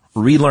 now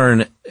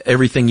relearn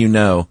everything you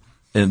know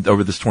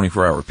over this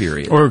 24-hour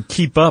period. Or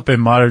keep up in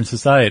modern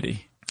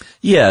society.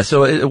 Yeah,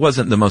 so it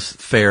wasn't the most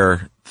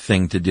fair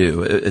thing to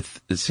do. It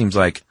seems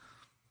like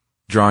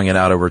drawing it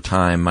out over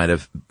time might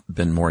have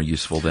been more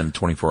useful than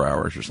 24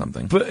 hours or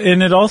something.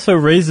 And it also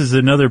raises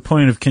another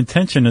point of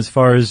contention as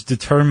far as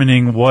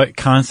determining what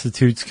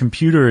constitutes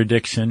computer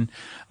addiction.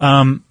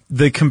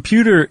 The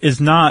computer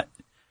is not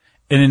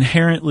an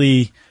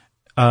inherently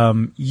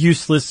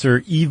useless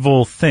or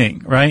evil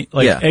thing, right?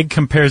 Ed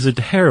compares it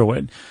to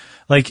heroin.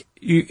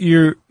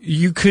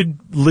 You could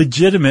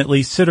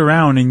legitimately sit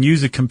around and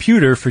use a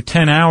computer for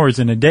 10 hours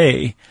in a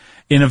day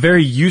in a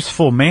very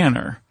useful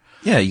manner.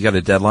 Yeah, you got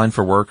a deadline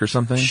for work or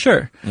something?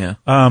 Sure. Yeah.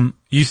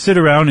 You sit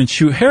around and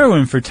shoot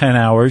heroin for 10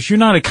 hours, you're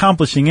not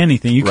accomplishing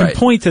anything. You can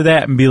point to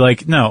that and be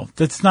like, no,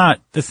 that's not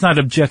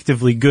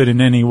objectively good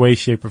in any way,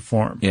 shape, or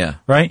form. Yeah.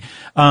 Right?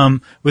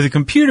 With a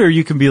computer,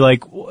 you can be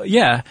like,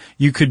 yeah,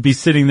 you could be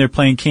sitting there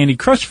playing Candy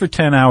Crush for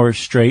 10 hours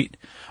straight,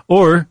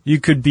 or you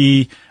could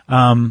be,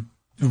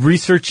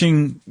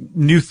 researching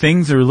new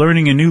things or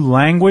learning a new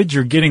language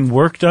or getting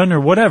work done or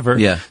whatever.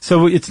 Yeah.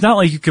 So it's not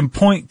like you can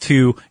point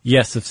to,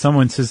 yes, if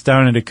someone sits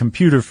down at a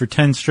computer for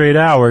 10 straight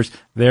hours,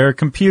 they're a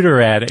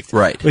computer addict.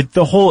 Right.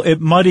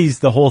 It muddies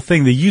the whole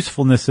thing, the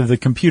usefulness of the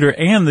computer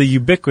and the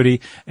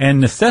ubiquity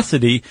and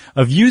necessity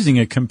of using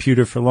a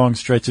computer for long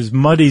stretches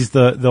muddies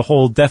the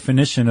whole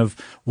definition of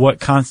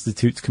what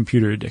constitutes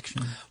computer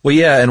addiction. Well,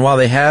 yeah, and while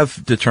they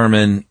have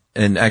determined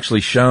and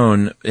actually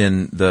shown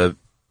in the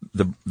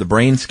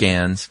brain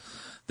scans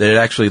that it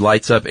actually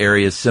lights up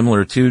areas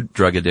similar to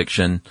drug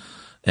addiction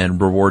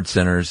and reward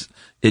centers,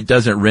 it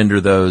doesn't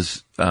render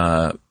those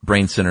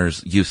brain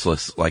centers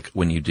useless like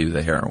when you do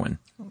the heroin.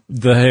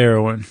 The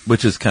heroin.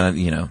 Which is kind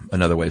of,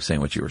 another way of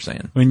saying what you were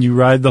saying. When you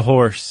ride the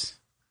horse.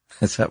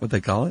 Is that what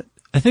they call it?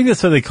 I think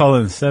that's what they call it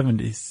in the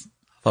 70s.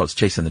 I thought it was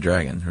Chasing the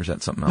Dragon, or is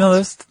that something else? No,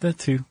 that's that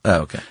too.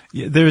 Oh, okay.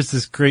 Yeah, there's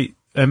this great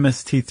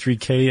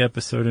MST3K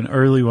episode, an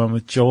early one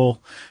with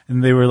Joel,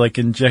 and they were like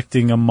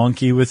injecting a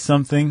monkey with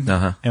something.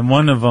 Uh-huh. And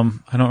one of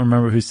them, I don't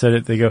remember who said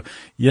it, they go,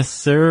 "Yes,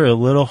 sir, a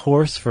little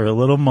horse for a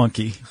little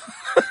monkey."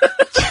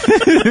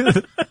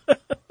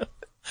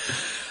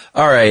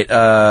 All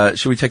right,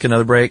 should we take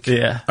another break?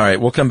 Yeah. All right,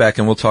 we'll come back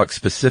and we'll talk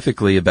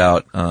specifically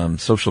about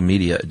social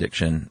media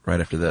addiction right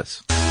after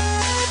this.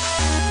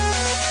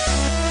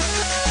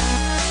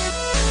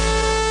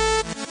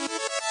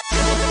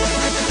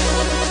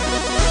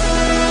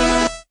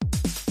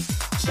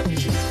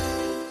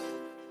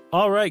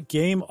 All right,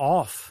 game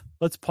off.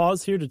 Let's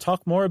pause here to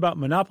talk more about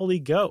Monopoly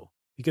Go.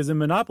 Because in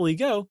Monopoly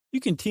Go, you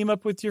can team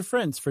up with your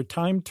friends for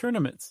timed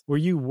tournaments where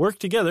you work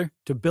together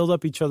to build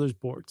up each other's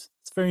boards.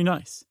 It's very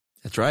nice.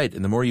 That's right.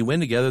 And the more you win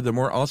together, the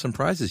more awesome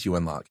prizes you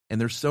unlock. And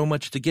there's so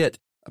much to get.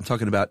 I'm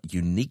talking about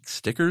unique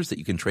stickers that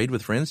you can trade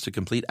with friends to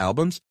complete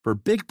albums for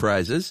big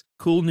prizes,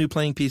 cool new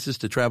playing pieces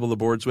to travel the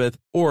boards with,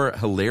 or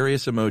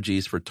hilarious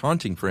emojis for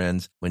taunting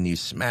friends when you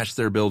smash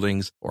their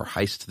buildings or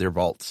heist their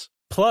vaults.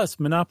 Plus,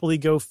 Monopoly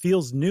Go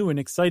feels new and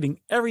exciting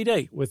every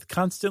day with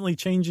constantly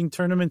changing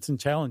tournaments and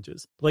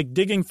challenges, like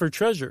digging for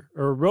treasure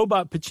or a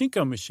robot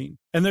pachinko machine.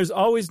 And there's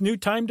always new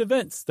timed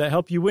events that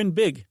help you win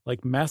big,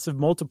 like massive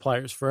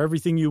multipliers for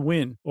everything you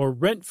win or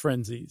rent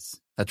frenzies.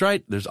 That's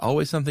right. There's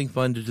always something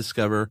fun to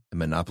discover in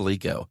Monopoly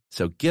Go.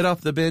 So get off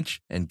the bench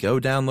and go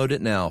download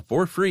it now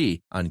for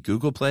free on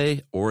Google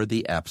Play or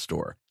the App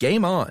Store.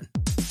 Game on!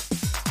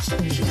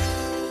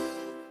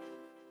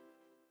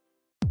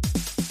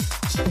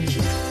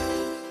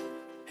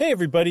 Hey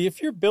everybody,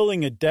 if you're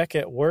building a deck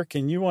at work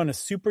and you want to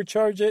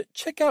supercharge it,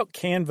 check out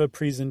Canva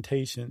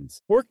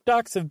presentations. Work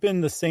docs have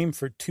been the same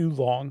for too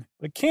long,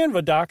 but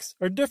Canva docs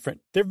are different.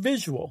 They're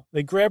visual.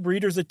 They grab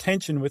readers'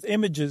 attention with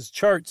images,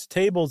 charts,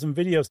 tables, and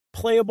videos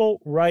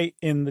playable right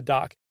in the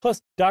doc.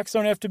 Plus, docs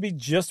don't have to be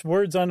just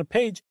words on a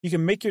page. You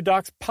can make your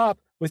docs pop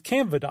with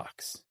Canva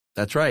docs.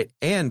 That's right.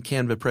 And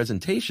Canva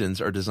presentations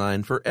are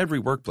designed for every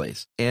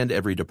workplace and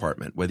every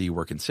department. Whether you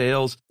work in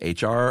sales,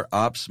 HR,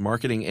 ops,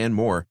 marketing, and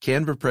more,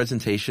 Canva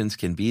presentations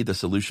can be the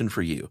solution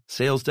for you.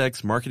 Sales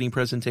decks, marketing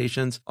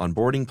presentations,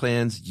 onboarding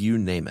plans, you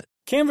name it.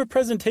 Canva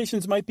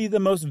presentations might be the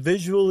most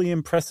visually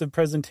impressive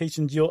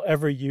presentations you'll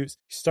ever use.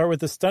 You start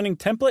with a stunning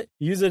template,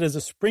 use it as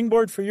a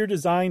springboard for your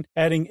design,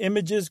 adding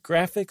images,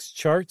 graphics,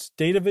 charts,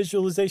 data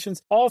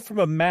visualizations, all from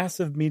a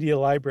massive media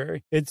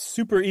library. It's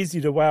super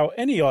easy to wow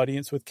any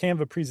audience with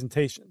Canva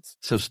presentations.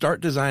 So start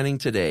designing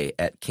today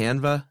at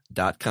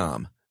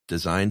canva.com.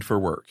 Designed for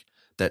work.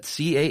 That's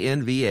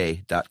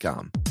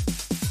CANVA.com.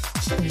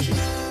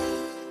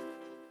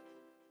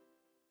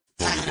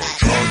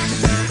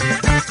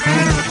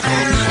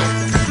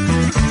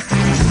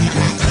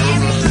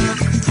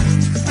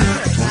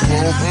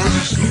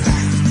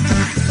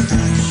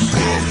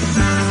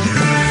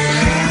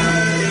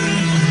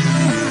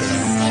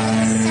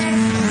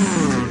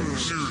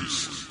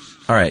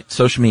 All right,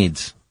 social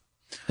meds,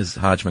 as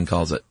Hodgman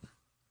calls it.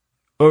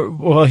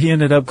 Well, he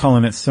ended up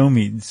calling it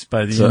SOMEDS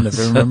by the end of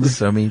it, remember?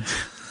 SOMEDS.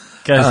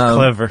 Guy's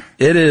clever.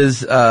 It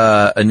is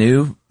a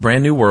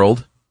brand new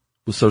world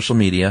with social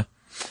media.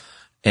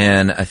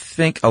 And I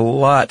think a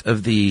lot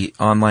of the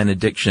online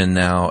addiction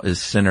now is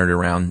centered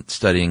around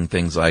studying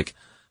things like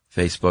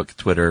Facebook,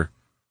 Twitter,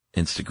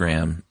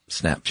 Instagram,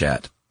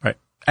 Snapchat. Right.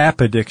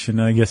 App addiction,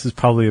 I guess, is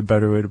probably a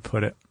better way to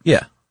put it.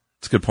 Yeah,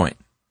 it's a good point.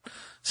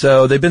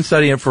 So they've been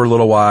studying it for a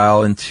little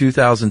while. In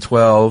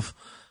 2012,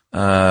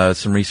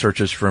 some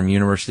researchers from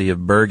University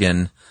of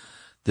Bergen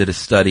did a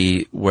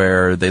study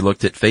where they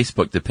looked at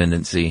Facebook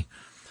dependency,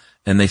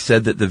 and they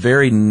said that the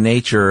very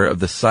nature of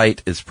the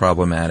site is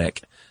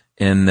problematic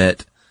in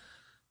that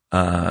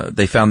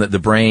they found that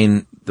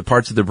the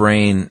parts of the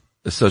brain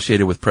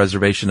associated with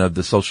preservation of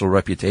the social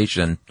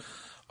reputation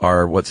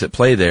are what's at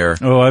play there.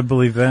 Oh, I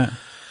believe that.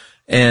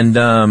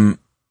 And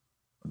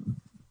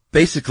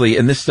basically,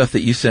 and this stuff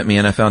that you sent me,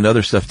 and I found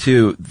other stuff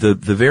too, the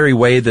very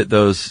way that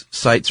those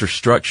sites are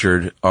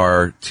structured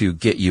are to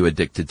get you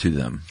addicted to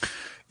them.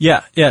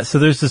 Yeah. So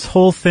there's this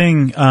whole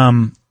thing,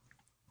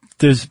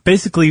 there's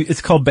basically,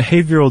 it's called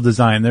behavioral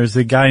design. There's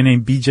a guy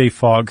named BJ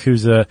Fogg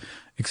who's a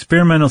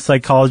experimental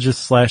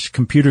psychologist /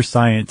 computer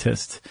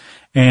scientist.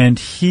 And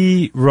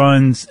he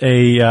runs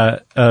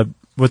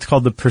what's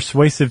called the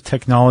Persuasive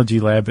Technology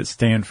Lab at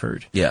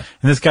Stanford. Yeah.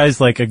 And this guy's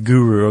like a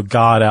guru, a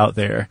god out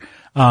there,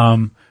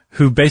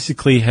 who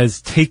basically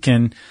has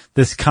taken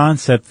this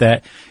concept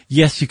that,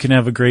 yes, you can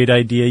have a great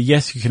idea.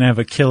 Yes, you can have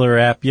a killer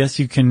app. Yes,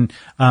 you can,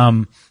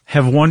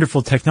 have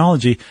wonderful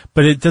technology,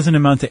 but it doesn't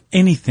amount to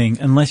anything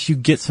unless you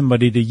get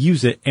somebody to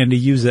use it and to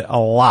use it a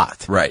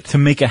lot. Right. To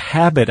make a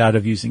habit out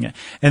of using it.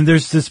 And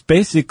there's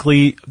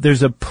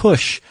a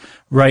push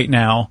right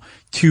now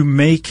to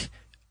make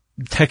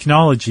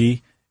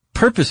technology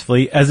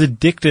purposefully as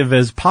addictive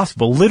as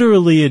possible,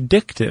 literally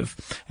addictive.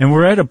 And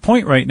we're at a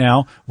point right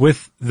now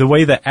with the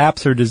way that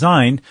apps are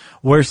designed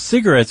where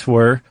cigarettes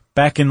were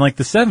back in like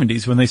the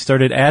 70s when they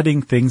started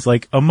adding things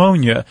like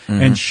ammonia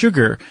and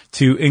sugar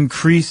to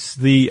increase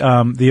the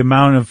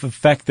amount of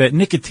effect that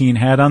nicotine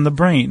had on the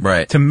brain.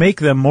 Right. To make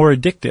them more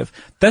addictive.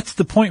 That's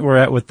the point we're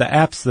at with the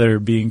apps that are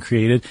being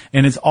created,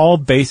 and it's all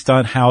based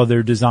on how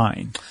they're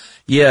designed.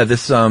 Yeah,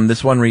 this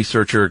one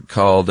researcher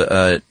called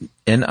Nir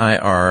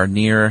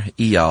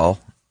Eyal,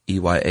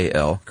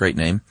 E-Y-A-L, great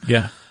name.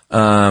 Yeah.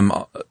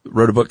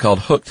 Wrote a book called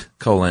Hooked: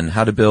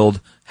 How to Build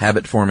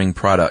Habit-Forming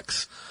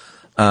Products.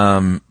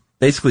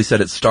 Basically said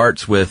it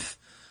starts with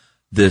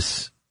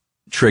this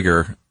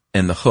trigger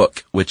and the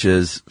hook, which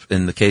is,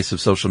 in the case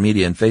of social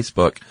media and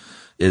Facebook,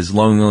 is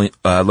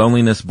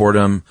loneliness,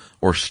 boredom,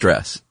 or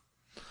stress.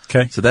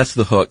 Okay. So that's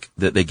the hook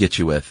that they get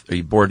you with. Are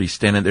you bored? Are you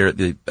standing there at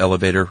the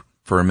elevator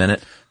for a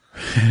minute?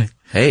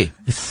 Hey.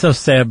 It's so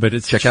sad, but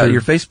it's Check true. out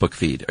your Facebook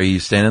feed. Are you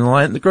standing in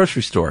line at the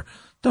grocery store?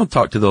 Don't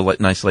talk to the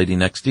nice lady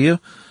next to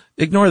you.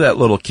 Ignore that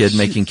little kid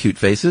making cute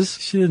faces.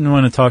 She didn't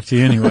want to talk to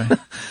you anyway.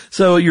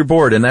 So you're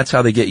bored, and that's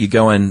how they get you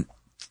going.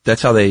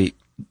 That's how they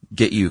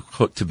get you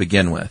hooked to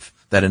begin with,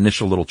 that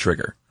initial little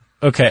trigger.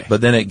 Okay.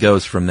 But then it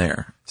goes from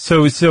there.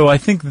 So I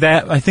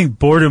think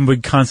boredom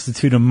would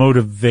constitute a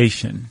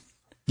motivation.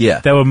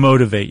 Yeah. That would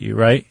motivate you,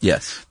 right?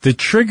 Yes. The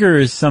trigger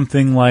is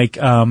something like,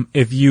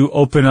 if you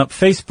open up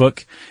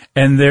Facebook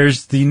and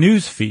there's the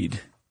news feed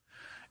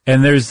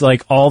and there's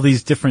like all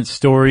these different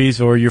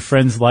stories, or your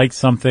friends like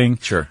something.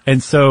 Sure.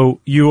 And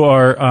so you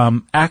are,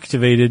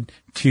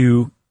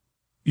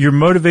 you're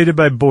motivated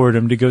by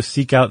boredom to go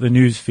seek out the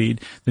news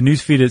feed. The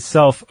news feed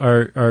itself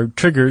are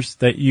triggers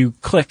that you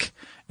click,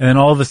 and then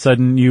all of a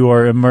sudden you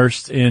are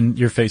immersed in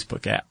your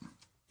Facebook app.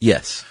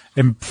 Yes.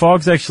 And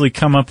Fogg's actually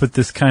come up with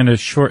this kind of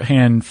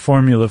shorthand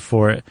formula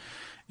for it.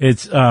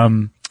 It's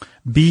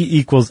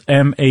B =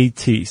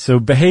 MAT. So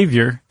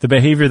behavior, the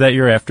behavior that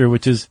you're after,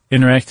 which is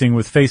interacting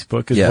with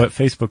Facebook, is what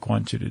Facebook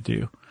wants you to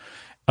do.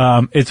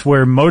 It's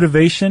where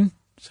motivation,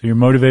 so you're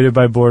motivated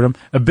by boredom.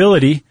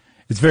 Ability,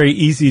 it's very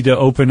easy to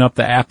open up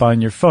the app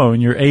on your phone.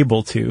 You're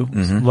able to.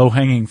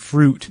 Low-hanging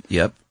fruit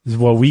is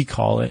what we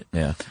call it.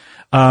 Yeah.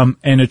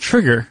 And a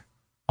trigger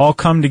all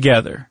come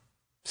together.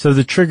 So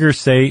the trigger,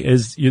 say,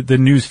 is the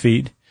news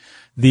feed.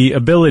 The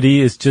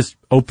ability is just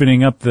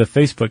opening up the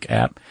Facebook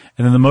app.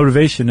 And then the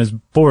motivation is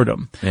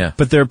boredom. Yeah.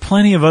 But there are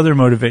plenty of other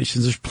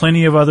motivations. There's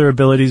plenty of other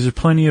abilities. There's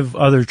plenty of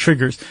other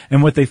triggers.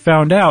 And what they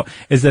found out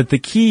is that the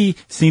key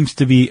seems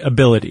to be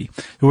ability.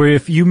 Where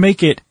if you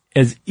make it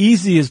as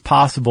easy as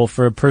possible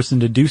for a person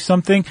to do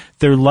something,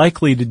 they're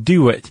likely to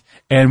do it.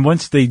 And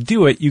once they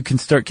do it, you can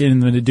start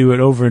getting them to do it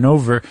over and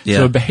over. Yeah.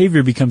 So a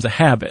behavior becomes a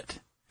habit.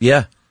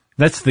 Yeah.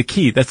 That's the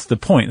key. That's the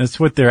point. That's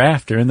what they're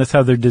after. And that's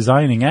how they're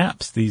designing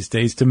apps these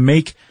days, to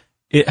make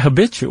it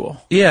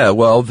habitual. Yeah.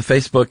 Well, the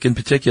Facebook in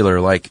particular,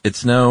 like,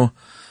 it's no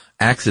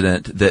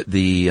accident that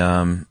the,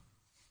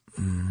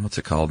 what's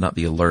it called? Not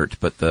the alert,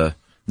 but the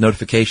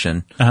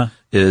notification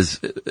is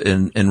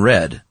in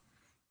red.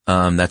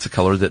 That's a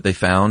color that they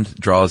found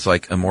draws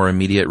like a more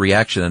immediate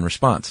reaction and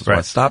response. That's why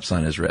a stop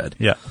sign is red.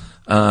 Yeah.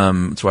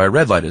 That's why a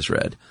red light is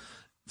red.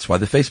 That's why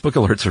the Facebook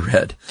alerts are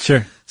red.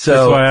 Sure. So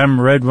that's why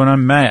I'm red when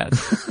I'm mad.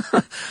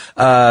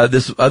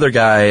 This other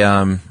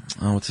guy,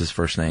 what's his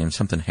first name?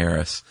 Something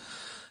Harris.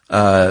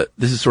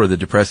 This is sort of the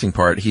depressing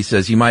part. He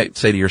says, you might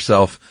say to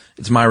yourself,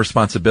 it's my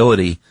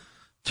responsibility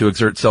to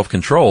exert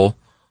self-control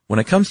when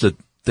it comes to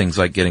things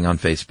like getting on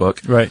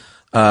Facebook. Right.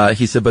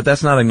 He said, but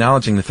that's not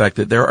acknowledging the fact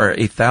that there are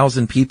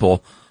 1,000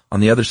 people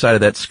on the other side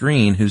of that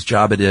screen whose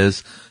job it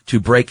is to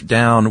break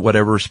down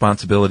whatever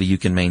responsibility you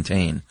can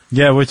maintain.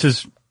 Yeah, which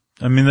is,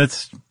 I mean,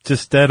 that's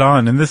just dead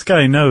on. And this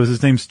guy knows.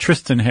 His name's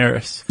Tristan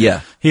Harris.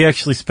 Yeah. He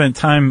actually spent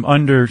time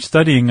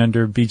studying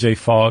under BJ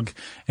Fogg,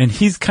 and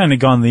he's kind of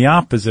gone the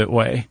opposite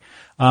way.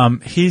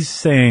 He's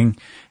saying,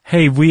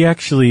 hey, we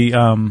actually,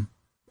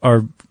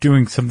 are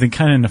doing something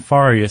kind of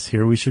nefarious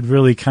here. We should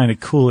really kind of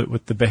cool it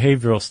with the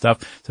behavioral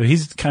stuff. So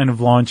he's kind of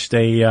launched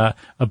a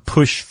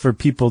push for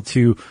people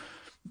to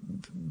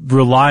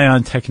rely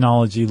on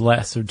technology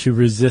less, or to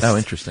resist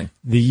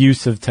the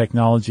use of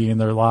technology in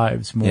their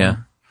lives more. Yeah.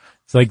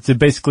 It's like,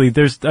 basically,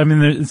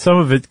 some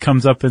of it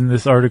comes up in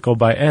this article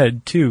by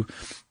Ed too.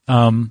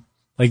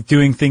 Like like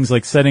doing things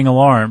like setting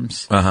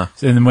alarms. Uh-huh.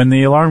 And then when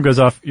the alarm goes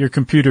off, your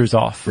computer's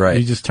off. Right.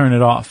 You just turn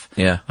it off.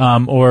 Yeah.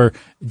 Or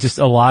just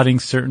allotting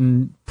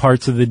certain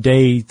parts of the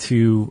day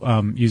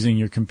to, using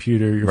your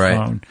computer, your Right.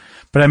 phone.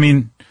 But I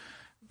mean,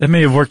 that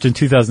may have worked in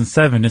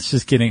 2007. It's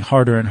just getting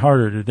harder and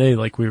harder today,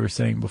 like we were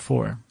saying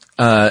before.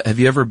 Have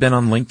you ever been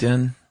on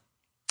LinkedIn?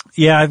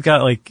 Yeah, I've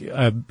got like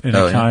an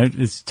Oh, account.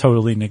 It's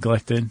totally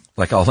neglected.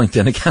 Like all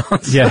LinkedIn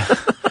accounts? Yeah.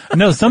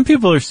 No, some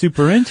people are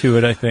super into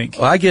it, I think.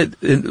 Well,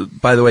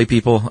 by the way,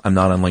 people, I'm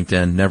not on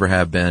LinkedIn, never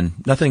have been.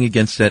 Nothing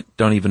against it,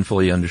 don't even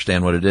fully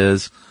understand what it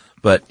is,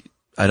 but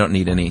I don't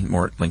need any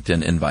more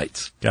LinkedIn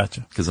invites.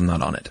 Gotcha. Because I'm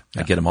not on it.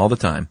 I get them all the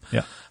time.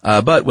 Yeah.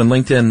 But when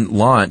LinkedIn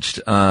launched,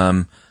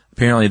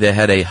 apparently they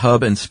had a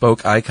hub and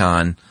spoke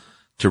icon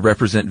to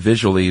represent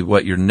visually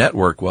what your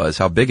network was,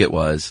 how big it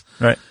was.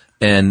 Right.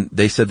 And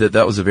they said that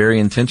that was a very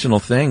intentional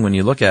thing when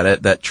you look at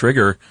it, that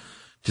trigger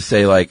to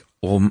say like,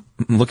 well,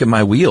 look at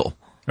my wheel.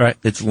 Right.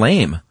 It's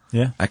lame.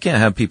 Yeah. I can't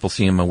have people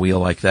seeing my wheel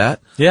like that.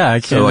 Yeah, I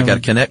can't. So I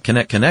got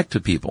to connect to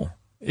people.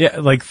 Yeah,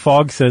 like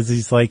Fogg says,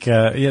 he's like,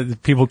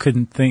 people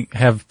couldn't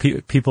have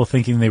people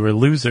thinking they were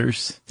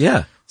losers.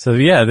 Yeah. So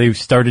yeah, they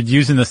started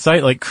using the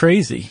site like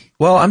crazy.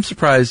 Well, I'm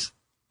surprised.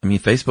 I mean,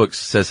 Facebook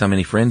says how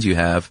many friends you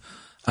have.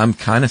 I'm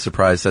kind of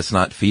surprised that's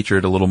not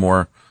featured a little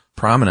more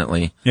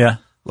prominently. Yeah.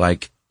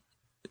 Like,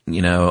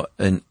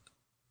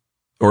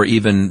 or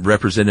even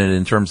represented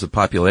in terms of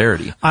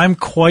popularity. I'm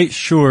quite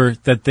sure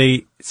that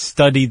they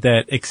studied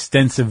that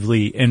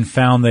extensively and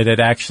found that it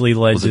actually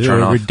led to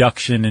a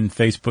reduction in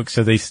Facebook.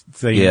 So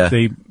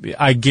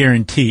I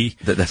guarantee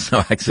that's no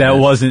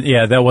accident.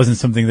 That wasn't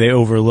something they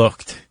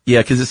overlooked.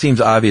 Yeah, because it seems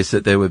obvious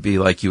that they would be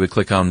like, you would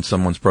click on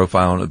someone's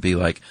profile and it would be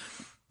like,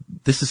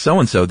 this is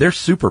so-and-so. They're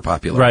super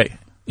popular. Right.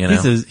 You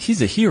know?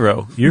 He's a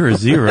hero. You're a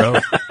zero.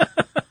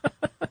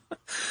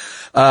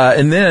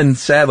 And then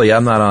sadly,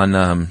 I'm not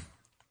on,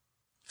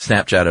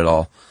 Snapchat at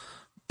all.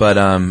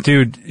 But,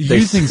 dude,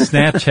 using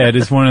Snapchat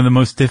is one of the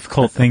most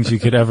difficult things you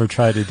could ever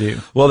try to do.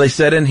 Well, they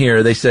said in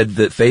here, that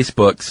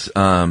Facebook's,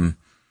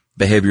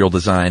 behavioral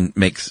design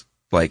makes,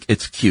 like,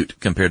 it's cute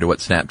compared to what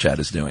Snapchat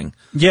is doing.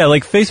 Yeah,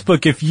 like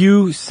Facebook, if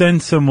you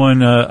send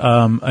someone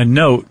a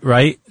note,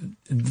 right,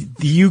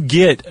 you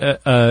get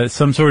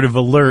some sort of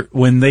alert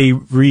when they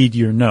read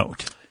your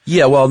note.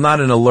 Yeah, well,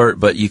 not an alert,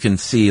 but you can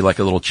see like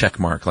a little check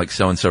mark, like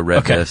so-and-so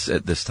read this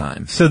at this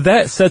time. So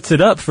that sets it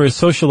up for a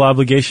social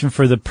obligation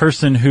for the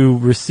person who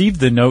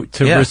received the note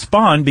to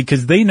respond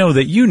because they know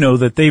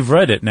that they've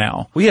read it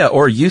now. Well, yeah,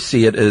 or you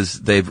see it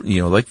as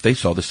like they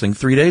saw this thing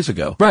 3 days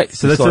ago. Right.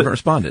 So they still haven't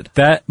responded.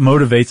 That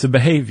motivates a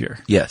behavior.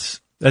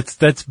 Yes.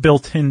 That's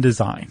built-in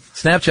design.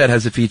 Snapchat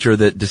has a feature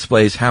that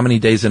displays how many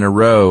days in a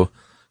row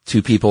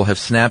two people have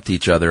snapped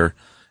each other,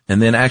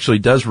 and then actually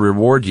does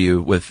reward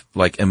you with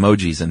like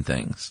emojis and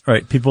things.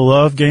 Right. People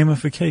love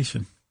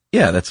gamification.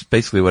 Yeah, that's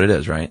basically what it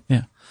is, right?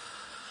 Yeah.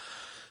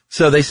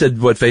 So they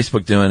said what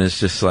Facebook doing is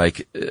just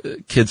like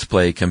kids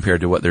play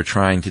compared to what they're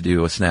trying to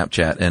do with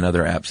Snapchat and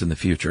other apps in the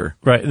future.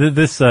 Right.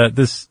 It's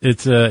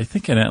I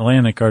think an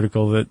Atlantic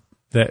article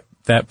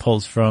that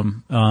pulls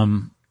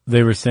from.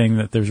 They were saying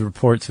that there's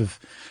reports of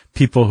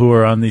people who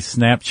are on these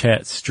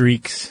Snapchat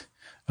streaks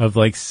of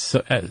like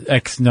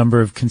X number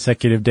of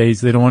consecutive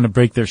days. They don't want to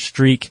break their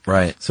streak.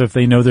 Right. So if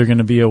they know they're going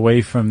to be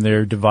away from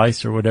their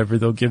device or whatever,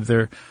 they'll give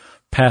their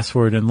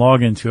password and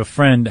login to a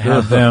friend to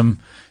have them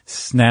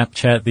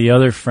Snapchat the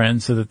other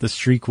friend so that the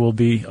streak will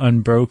be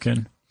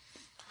unbroken.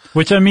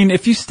 Which, I mean,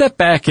 if you step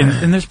back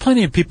and there's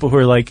plenty of people who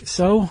are like,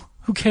 so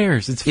who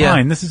cares? It's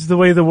fine. This is the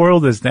way the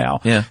world is now.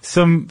 Yeah.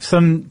 Some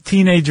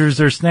teenagers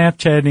are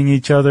Snapchatting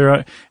each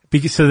other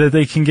so that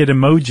they can get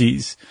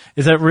emojis.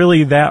 Is that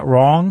really that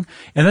wrong?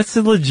 And that's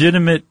a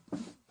legitimate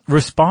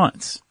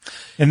response.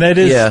 And that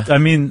is,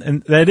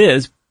 and that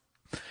is.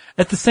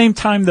 At the same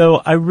time though,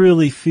 I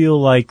really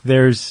feel like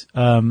there's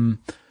a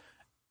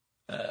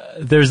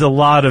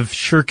lot of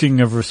shirking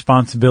of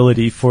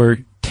responsibility for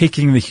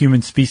taking the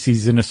human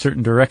species in a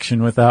certain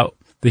direction without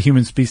the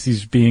human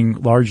species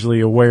being largely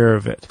aware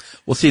of it.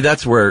 Well, see,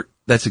 that's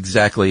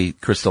exactly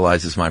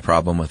crystallizes my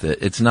problem with it.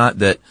 It's not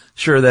that,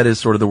 sure, that is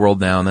sort of the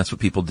world now and that's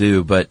what people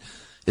do, but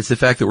it's the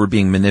fact that we're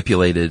being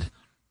manipulated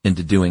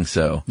into doing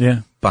so.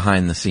 Yeah.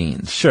 Behind the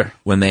scenes. Sure.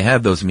 When they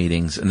have those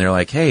meetings and they're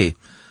like, hey,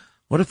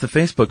 what if the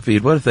Facebook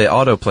feed, what if they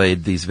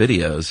autoplayed these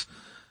videos?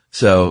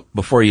 So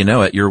before you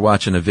know it, you're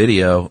watching a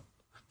video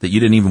that you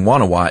didn't even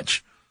want to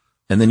watch,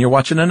 and then you're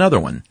watching another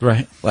one.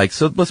 Right. Like,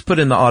 so let's put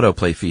in the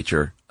autoplay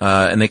feature.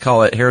 And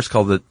Harris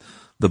called it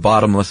the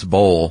bottomless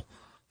bowl,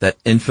 that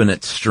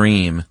infinite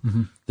stream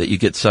that you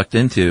get sucked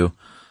into,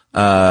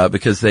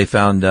 because they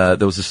found, there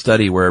was a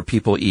study where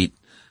people eat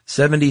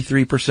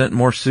 73%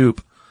 more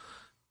soup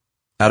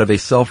out of a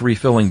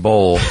self-refilling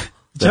bowl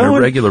than a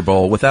regular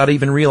bowl without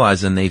even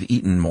realizing they've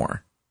eaten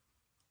more.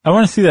 I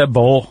want to see that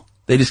bowl.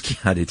 I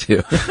do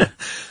too.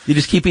 You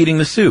just keep eating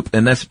the soup,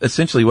 and that's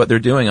essentially what they're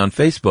doing on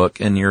Facebook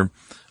and your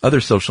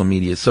other social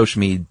media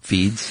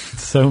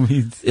feeds.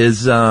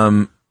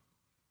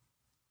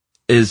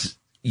 Is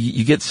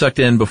you get sucked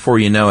in before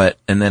you know it,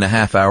 and then a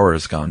half hour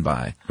has gone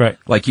by. Right.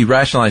 Like you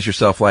rationalize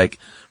yourself like,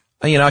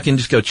 I can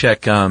just go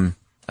check, I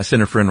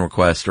sent a friend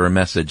request or a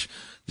message.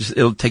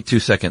 It'll take 2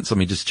 seconds. Let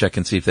me just check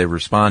and see if they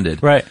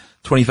responded. Right.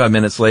 25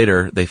 minutes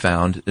later, they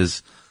found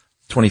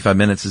 25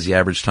 minutes is the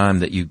average time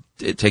that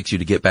it takes you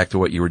to get back to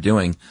what you were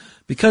doing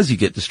because you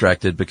get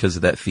distracted because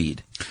of that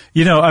feed.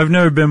 I've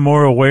never been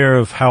more aware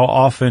of how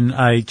often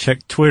I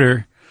check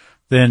Twitter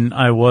than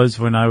I was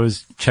when I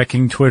was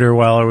checking Twitter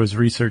while I was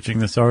researching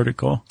this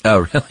article.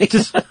 Oh, really?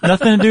 Just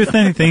nothing to do with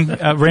anything.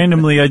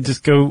 Randomly, I'd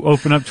just go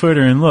open up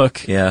Twitter and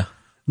look. Yeah.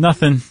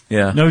 Nothing.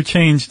 Yeah. No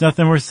change.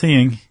 Nothing we're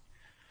seeing.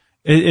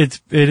 It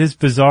is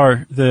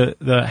bizarre,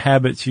 the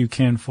habits you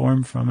can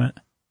form from it.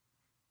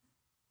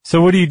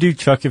 So what do you do,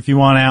 Chuck, if you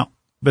want out,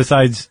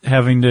 besides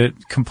having to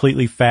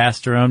completely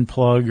fast or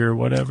unplug or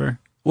whatever?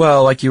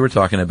 Well, like you were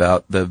talking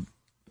about,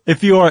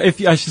 if you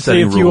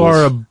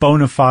are a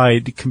bona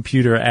fide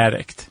computer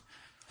addict.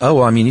 Oh,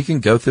 well, you can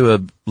go through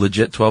a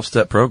legit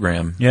 12-step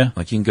program. Yeah.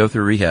 Like you can go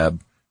through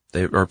rehab.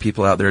 There are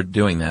people out there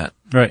doing that.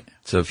 Right.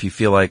 So if you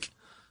feel like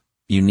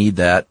you need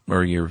that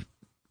or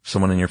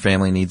someone in your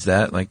family needs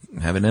that, like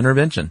have an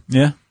intervention.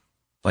 Yeah.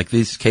 Like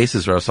these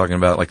cases where I was talking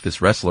about, like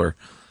this wrestler,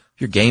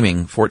 if you're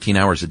gaming 14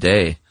 hours a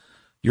day,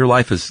 your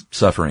life is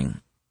suffering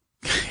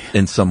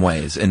in some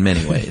ways, in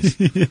many ways.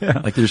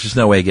 Yeah. Like there's just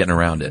no way of getting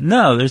around it.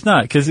 No, there's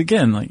not. Cause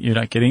again, like you're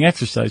not getting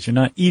exercise. You're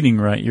not eating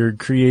right. You're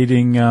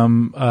creating,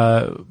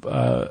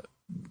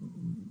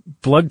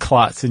 blood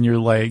clots in your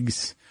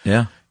legs.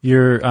 Yeah.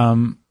 You're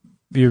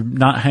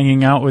not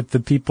hanging out with the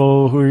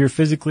people who you're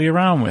physically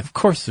around with. Of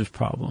course there's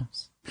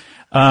problems.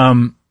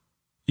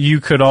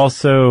 You could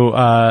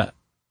also,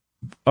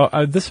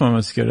 this one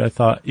was good. I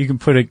thought you can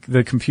put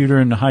the computer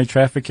in the high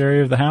traffic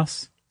area of the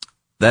house.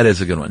 That is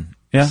a good one.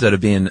 Yeah. Instead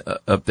of being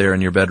up there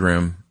in your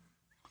bedroom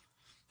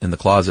in the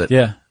closet.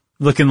 Yeah.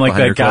 Looking like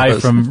that guy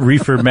clothes. from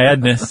Reefer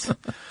Madness.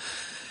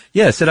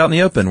 Yeah. Sit out in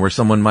the open where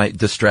someone might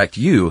distract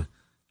you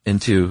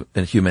into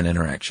a human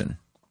interaction.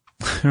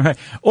 Right.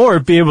 Or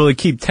be able to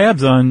keep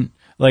tabs on,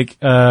 like,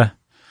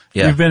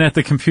 You've been at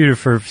the computer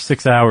for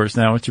 6 hours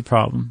now. What's your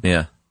problem?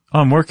 Yeah. Oh,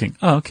 I'm working.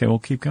 Oh, okay. We'll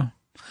keep going.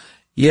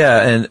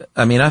 Yeah.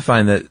 And I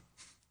find that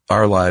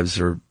our lives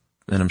are,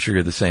 and I'm sure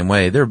you're the same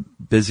way, they're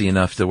busy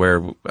enough to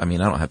where, I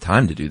don't have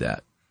time to do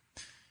that.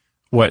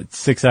 What,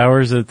 6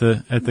 hours at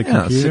the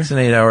computer? 6 and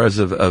 8 hours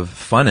of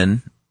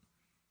funning.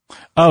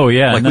 Oh,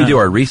 yeah. Like we do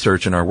our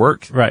research and our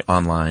work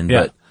online,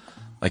 Yeah. but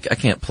like I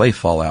can't play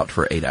Fallout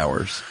for 8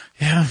 hours.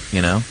 Yeah.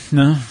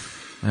 No.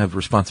 I have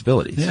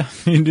responsibilities. Yeah,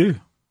 you do.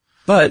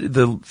 But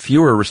the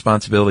fewer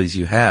responsibilities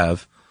you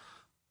have,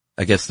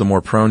 I guess the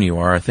more prone you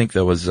are. I think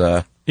there was,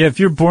 if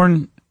you're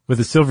born with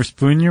a silver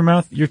spoon in your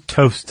mouth, you're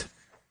toast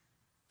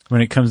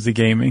when it comes to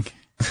gaming.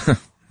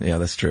 Yeah,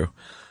 that's true.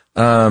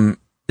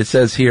 It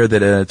says here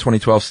that a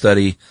 2012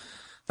 study,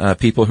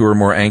 people who are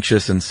more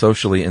anxious and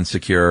socially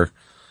insecure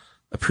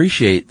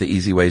appreciate the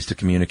easy ways to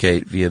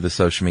communicate via the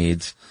social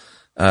medias.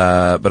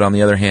 But on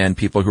the other hand,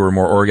 people who are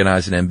more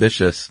organized and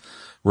ambitious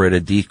were at a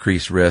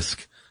decreased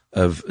risk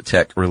of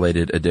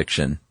tech-related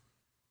addiction,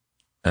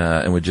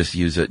 and would just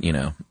use it,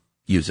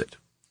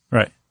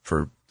 Right.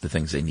 for the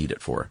things they need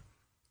it for.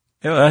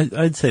 Yeah,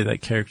 I'd say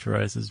that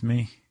characterizes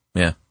me.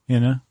 Yeah.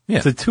 Yeah.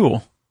 It's a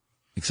tool.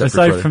 Except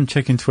aside for from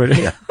checking Twitter.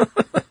 Yeah.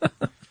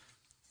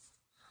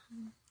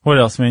 What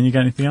else, man? You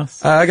got anything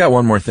else? I got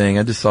one more thing.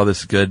 I just saw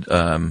this good,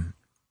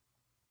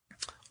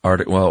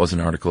 article. Well, it was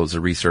an article. It was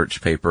a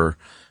research paper.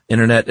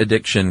 Internet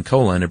Addiction,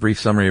 a brief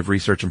summary of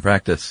research and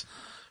practice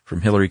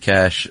from Hilary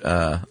Cash,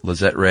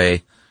 Lizette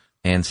Ray,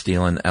 Ann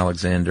Steele,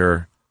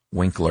 Alexander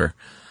Winkler.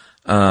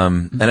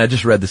 And I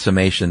just read the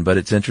summation, but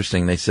it's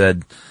interesting. They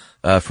said,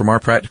 from our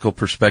practical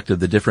perspective,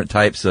 the different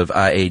types of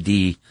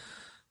IAD,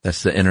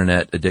 that's the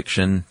internet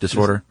addiction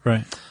disorder.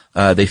 Right.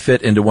 They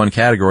fit into one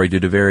category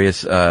due to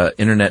various,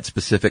 internet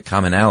specific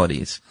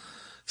commonalities.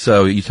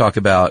 So you talk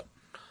about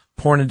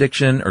porn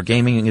addiction or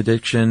gaming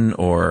addiction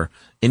or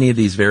any of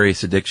these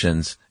various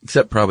addictions,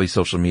 except probably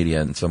social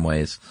media in some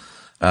ways.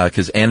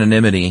 'Cause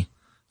anonymity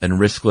and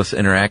riskless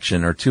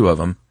interaction are two of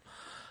them.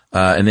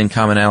 And then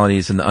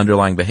commonalities in the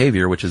underlying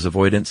behavior, which is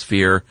avoidance,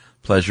 fear,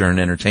 pleasure, and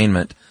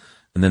entertainment.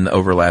 And then the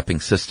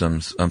overlapping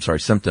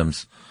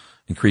symptoms,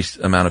 increased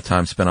amount of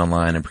time spent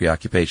online and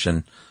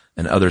preoccupation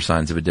and other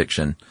signs of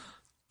addiction.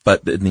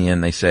 But in the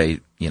end, they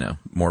say,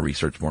 more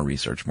research.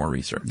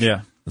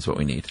 Yeah. That's what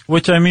we need.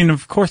 Which,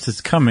 of course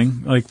it's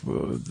coming. Like,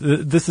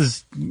 this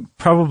is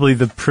probably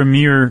the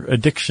premier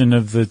addiction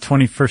of the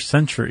 21st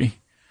century.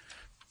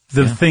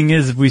 The thing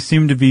is, we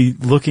seem to be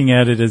looking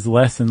at it as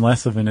less and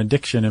less of an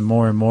addiction and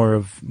more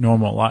of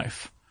normal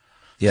life.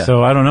 Yeah.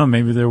 So I don't know,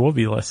 maybe there will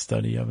be less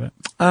study of it.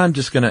 I'm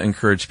just going to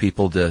encourage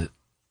people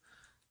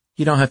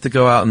you don't have to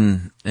go out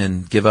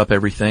and give up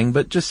everything,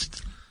 but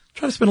just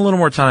try to spend a little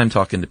more time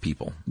talking to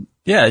people.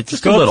 Yeah,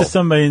 just go up to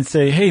somebody and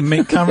say, hey,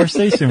 make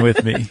conversation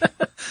with me.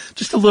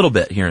 Just a little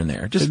bit here and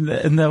there.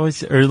 And that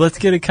was, or let's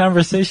get a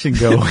conversation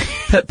going.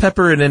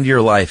 Pepper it into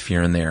your life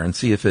here and there and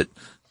see if it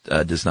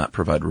does not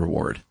provide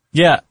reward.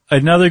 Yeah,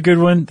 another good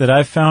one that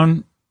I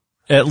found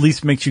at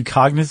least makes you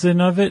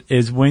cognizant of it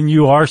is when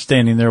you are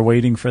standing there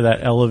waiting for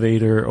that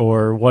elevator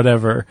or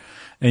whatever,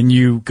 and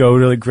you go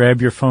to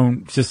grab your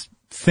phone, just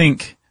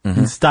think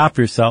and stop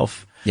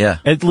yourself. Yeah.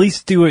 At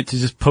least do it to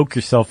just poke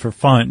yourself for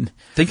fun.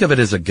 Think of it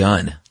as a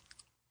gun.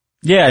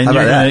 Yeah,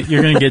 and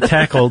you're gonna get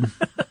tackled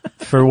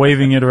for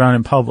waving it around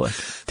in public.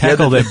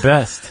 Tackled at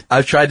best.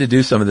 I've tried to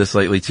do some of this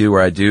lately too,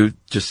 where I do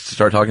just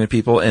start talking to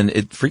people, and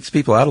it freaks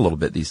people out a little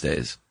bit these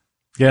days.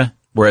 Yeah.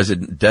 Whereas I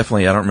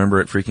don't remember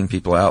it freaking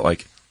people out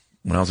like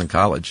when I was in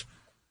college.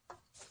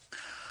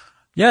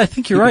 Yeah, I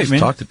think you're People right, just man.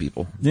 talk to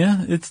people.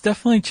 Yeah, it's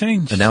definitely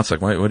changed. And now it's like,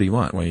 what do you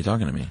want? Why are you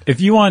talking to me? If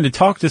you wanted to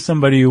talk to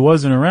somebody who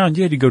wasn't around,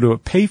 you had to go to a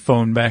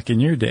payphone back in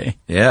your day.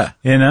 Yeah.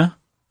 You know?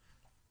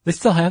 They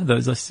still have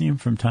those. I see them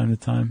from time to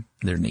time.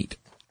 They're neat.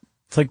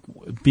 It's like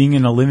being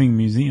in a living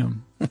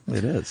museum.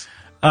 It is.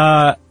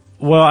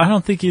 Well, I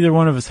don't think either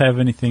one of us have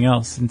anything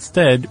else.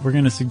 Instead, we're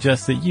going to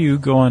suggest that you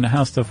go on to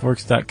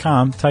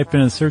howstuffworks.com, type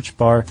in the search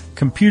bar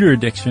computer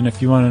addiction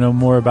if you want to know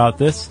more about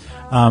this.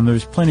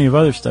 There's plenty of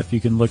other stuff you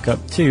can look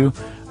up too.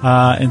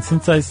 And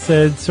since I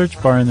said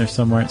search bar in there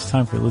somewhere, it's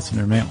time for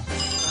listener mail.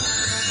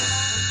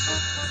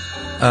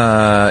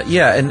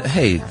 Yeah, and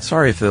hey,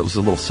 sorry if it was a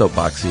little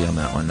soapboxy on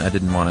that one. I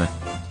didn't want to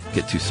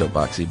get too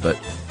soapboxy, but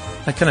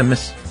I kind of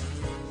miss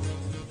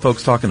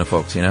folks talking to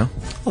folks, you know?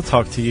 I'll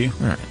talk to you.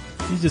 All right.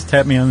 You just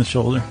tap me on the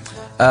shoulder.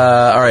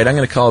 All right, I'm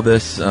going to call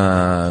this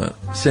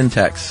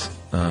syntax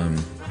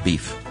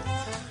beef.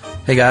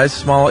 Hey guys,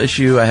 small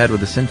issue I had with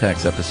the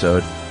syntax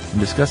episode. In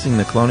discussing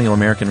the colonial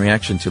American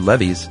reaction to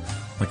levies,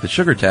 like the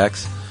sugar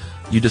tax,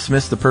 you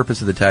dismissed the purpose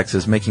of the tax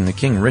as making the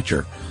king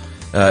richer.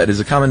 It is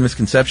a common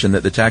misconception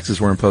that the taxes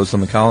were imposed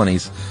on the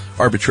colonies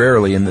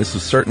arbitrarily, and this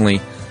was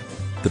certainly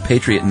the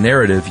patriot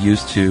narrative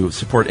used to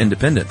support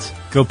independence.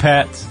 Go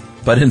Pats.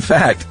 But in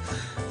fact,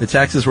 the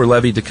taxes were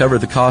levied to cover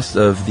the cost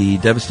of the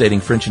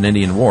devastating French and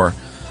Indian War,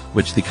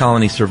 which the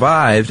colony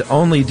survived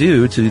only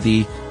due to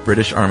the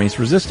British Army's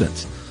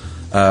resistance.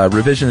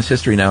 Revisionist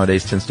history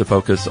nowadays tends to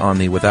focus on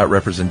the without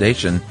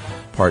representation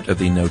part of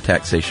the no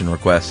taxation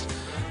request,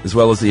 as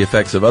well as the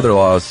effects of other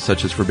laws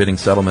such as forbidding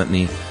settlement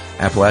in the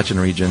Appalachian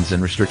regions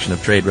and restriction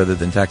of trade rather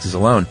than taxes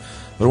alone.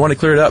 But I want to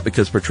clear it up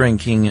because portraying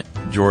King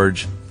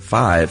George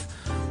V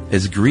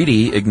as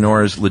greedy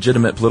ignores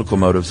legitimate political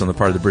motives on the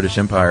part of the British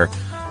Empire,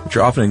 which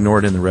are often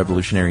ignored in the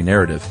revolutionary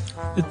narrative.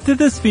 Did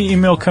this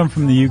email come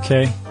from the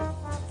UK?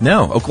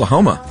 No,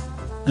 Oklahoma.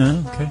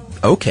 Oh, okay.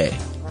 Okay.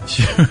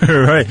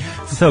 Sure, right.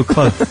 So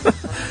close.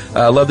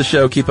 Love the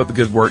show. Keep up the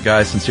good work,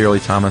 guys. Sincerely,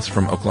 Thomas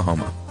from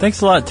Oklahoma. Thanks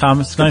a lot,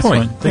 Thomas. Good nice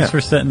point. one. Thanks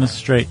for setting us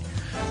straight.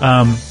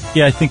 Yeah,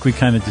 I think we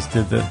kind of just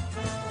did the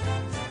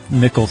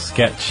nickel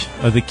sketch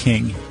of the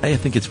king. I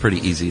think it's pretty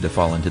easy to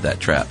fall into that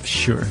trap.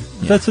 Sure.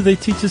 Yeah. That's what they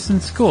teach us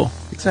in school.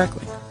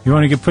 Exactly. You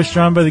want to get pushed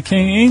around by the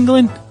king of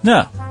England?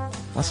 No.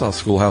 I saw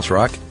Schoolhouse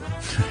Rock.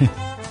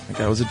 That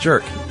guy was a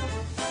jerk.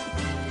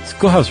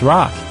 Schoolhouse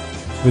Rock?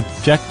 With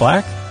Jack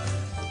Black?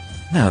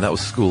 No, that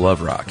was School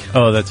of Rock.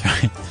 Oh, that's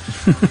right.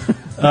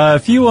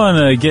 If you want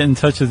to get in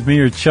touch with me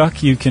or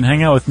Chuck, you can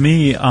hang out with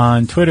me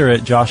on Twitter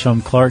at Josh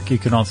M. Clark. You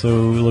can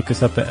also look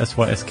us up at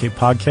SYSK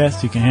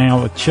Podcast. You can hang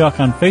out with Chuck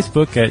on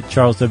Facebook at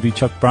Charles W.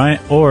 Chuck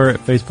Bryant or at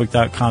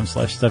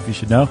Facebook.com/Stuff You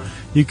Should Know.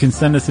 You can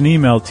send us an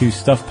email to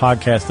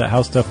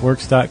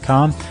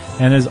stuffpodcast@howstuffworks.com.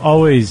 And as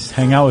always,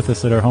 hang out with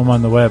us at our home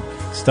on the web,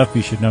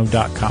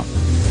 StuffYouShouldKnow.com.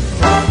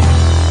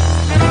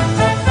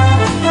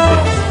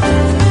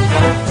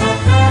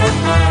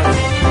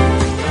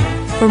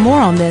 For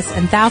more on this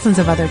and thousands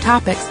of other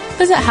topics,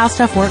 visit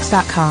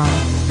HowStuffWorks.com.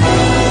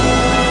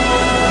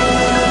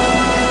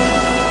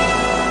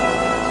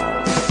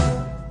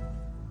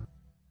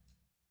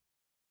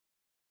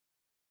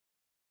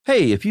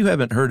 Hey, if you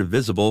haven't heard of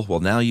Visible, well,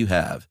 now you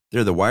have.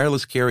 They're the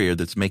wireless carrier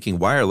that's making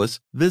wireless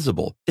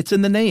visible. It's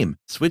in the name.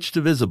 Switch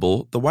to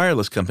Visible, the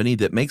wireless company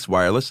that makes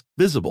wireless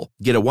visible.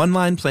 Get a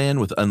one-line plan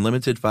with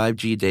unlimited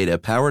 5G data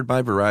powered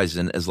by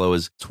Verizon as low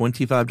as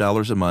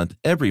 $25 a month,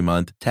 every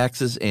month,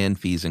 taxes and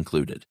fees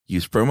included.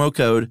 Use promo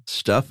code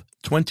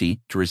STUFF20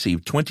 to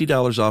receive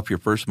 $20 off your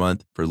first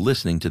month for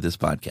listening to this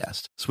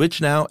podcast.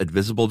 Switch now at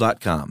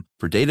Visible.com.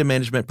 For data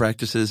management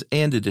practices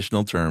and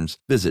additional terms,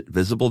 visit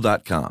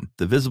Visible.com.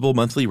 The Visible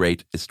monthly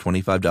rate is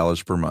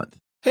 $25 per month.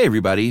 Hey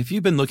everybody, if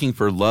you've been looking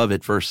for love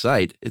at first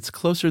sight, it's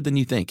closer than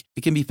you think.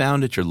 It can be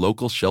found at your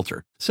local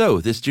shelter. So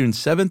this June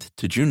 7th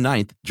to June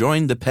 9th,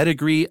 join the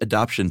Pedigree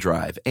Adoption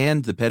Drive,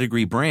 and the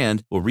Pedigree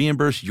brand will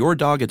reimburse your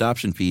dog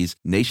adoption fees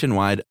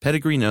nationwide.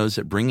 Pedigree knows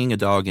that bringing a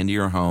dog into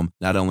your home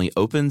not only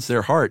opens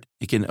their heart,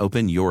 it can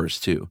open yours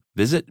too.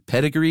 Visit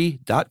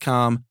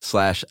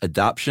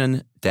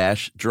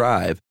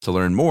pedigree.com/adoption-drive to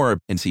learn more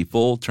and see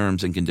full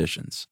terms and conditions.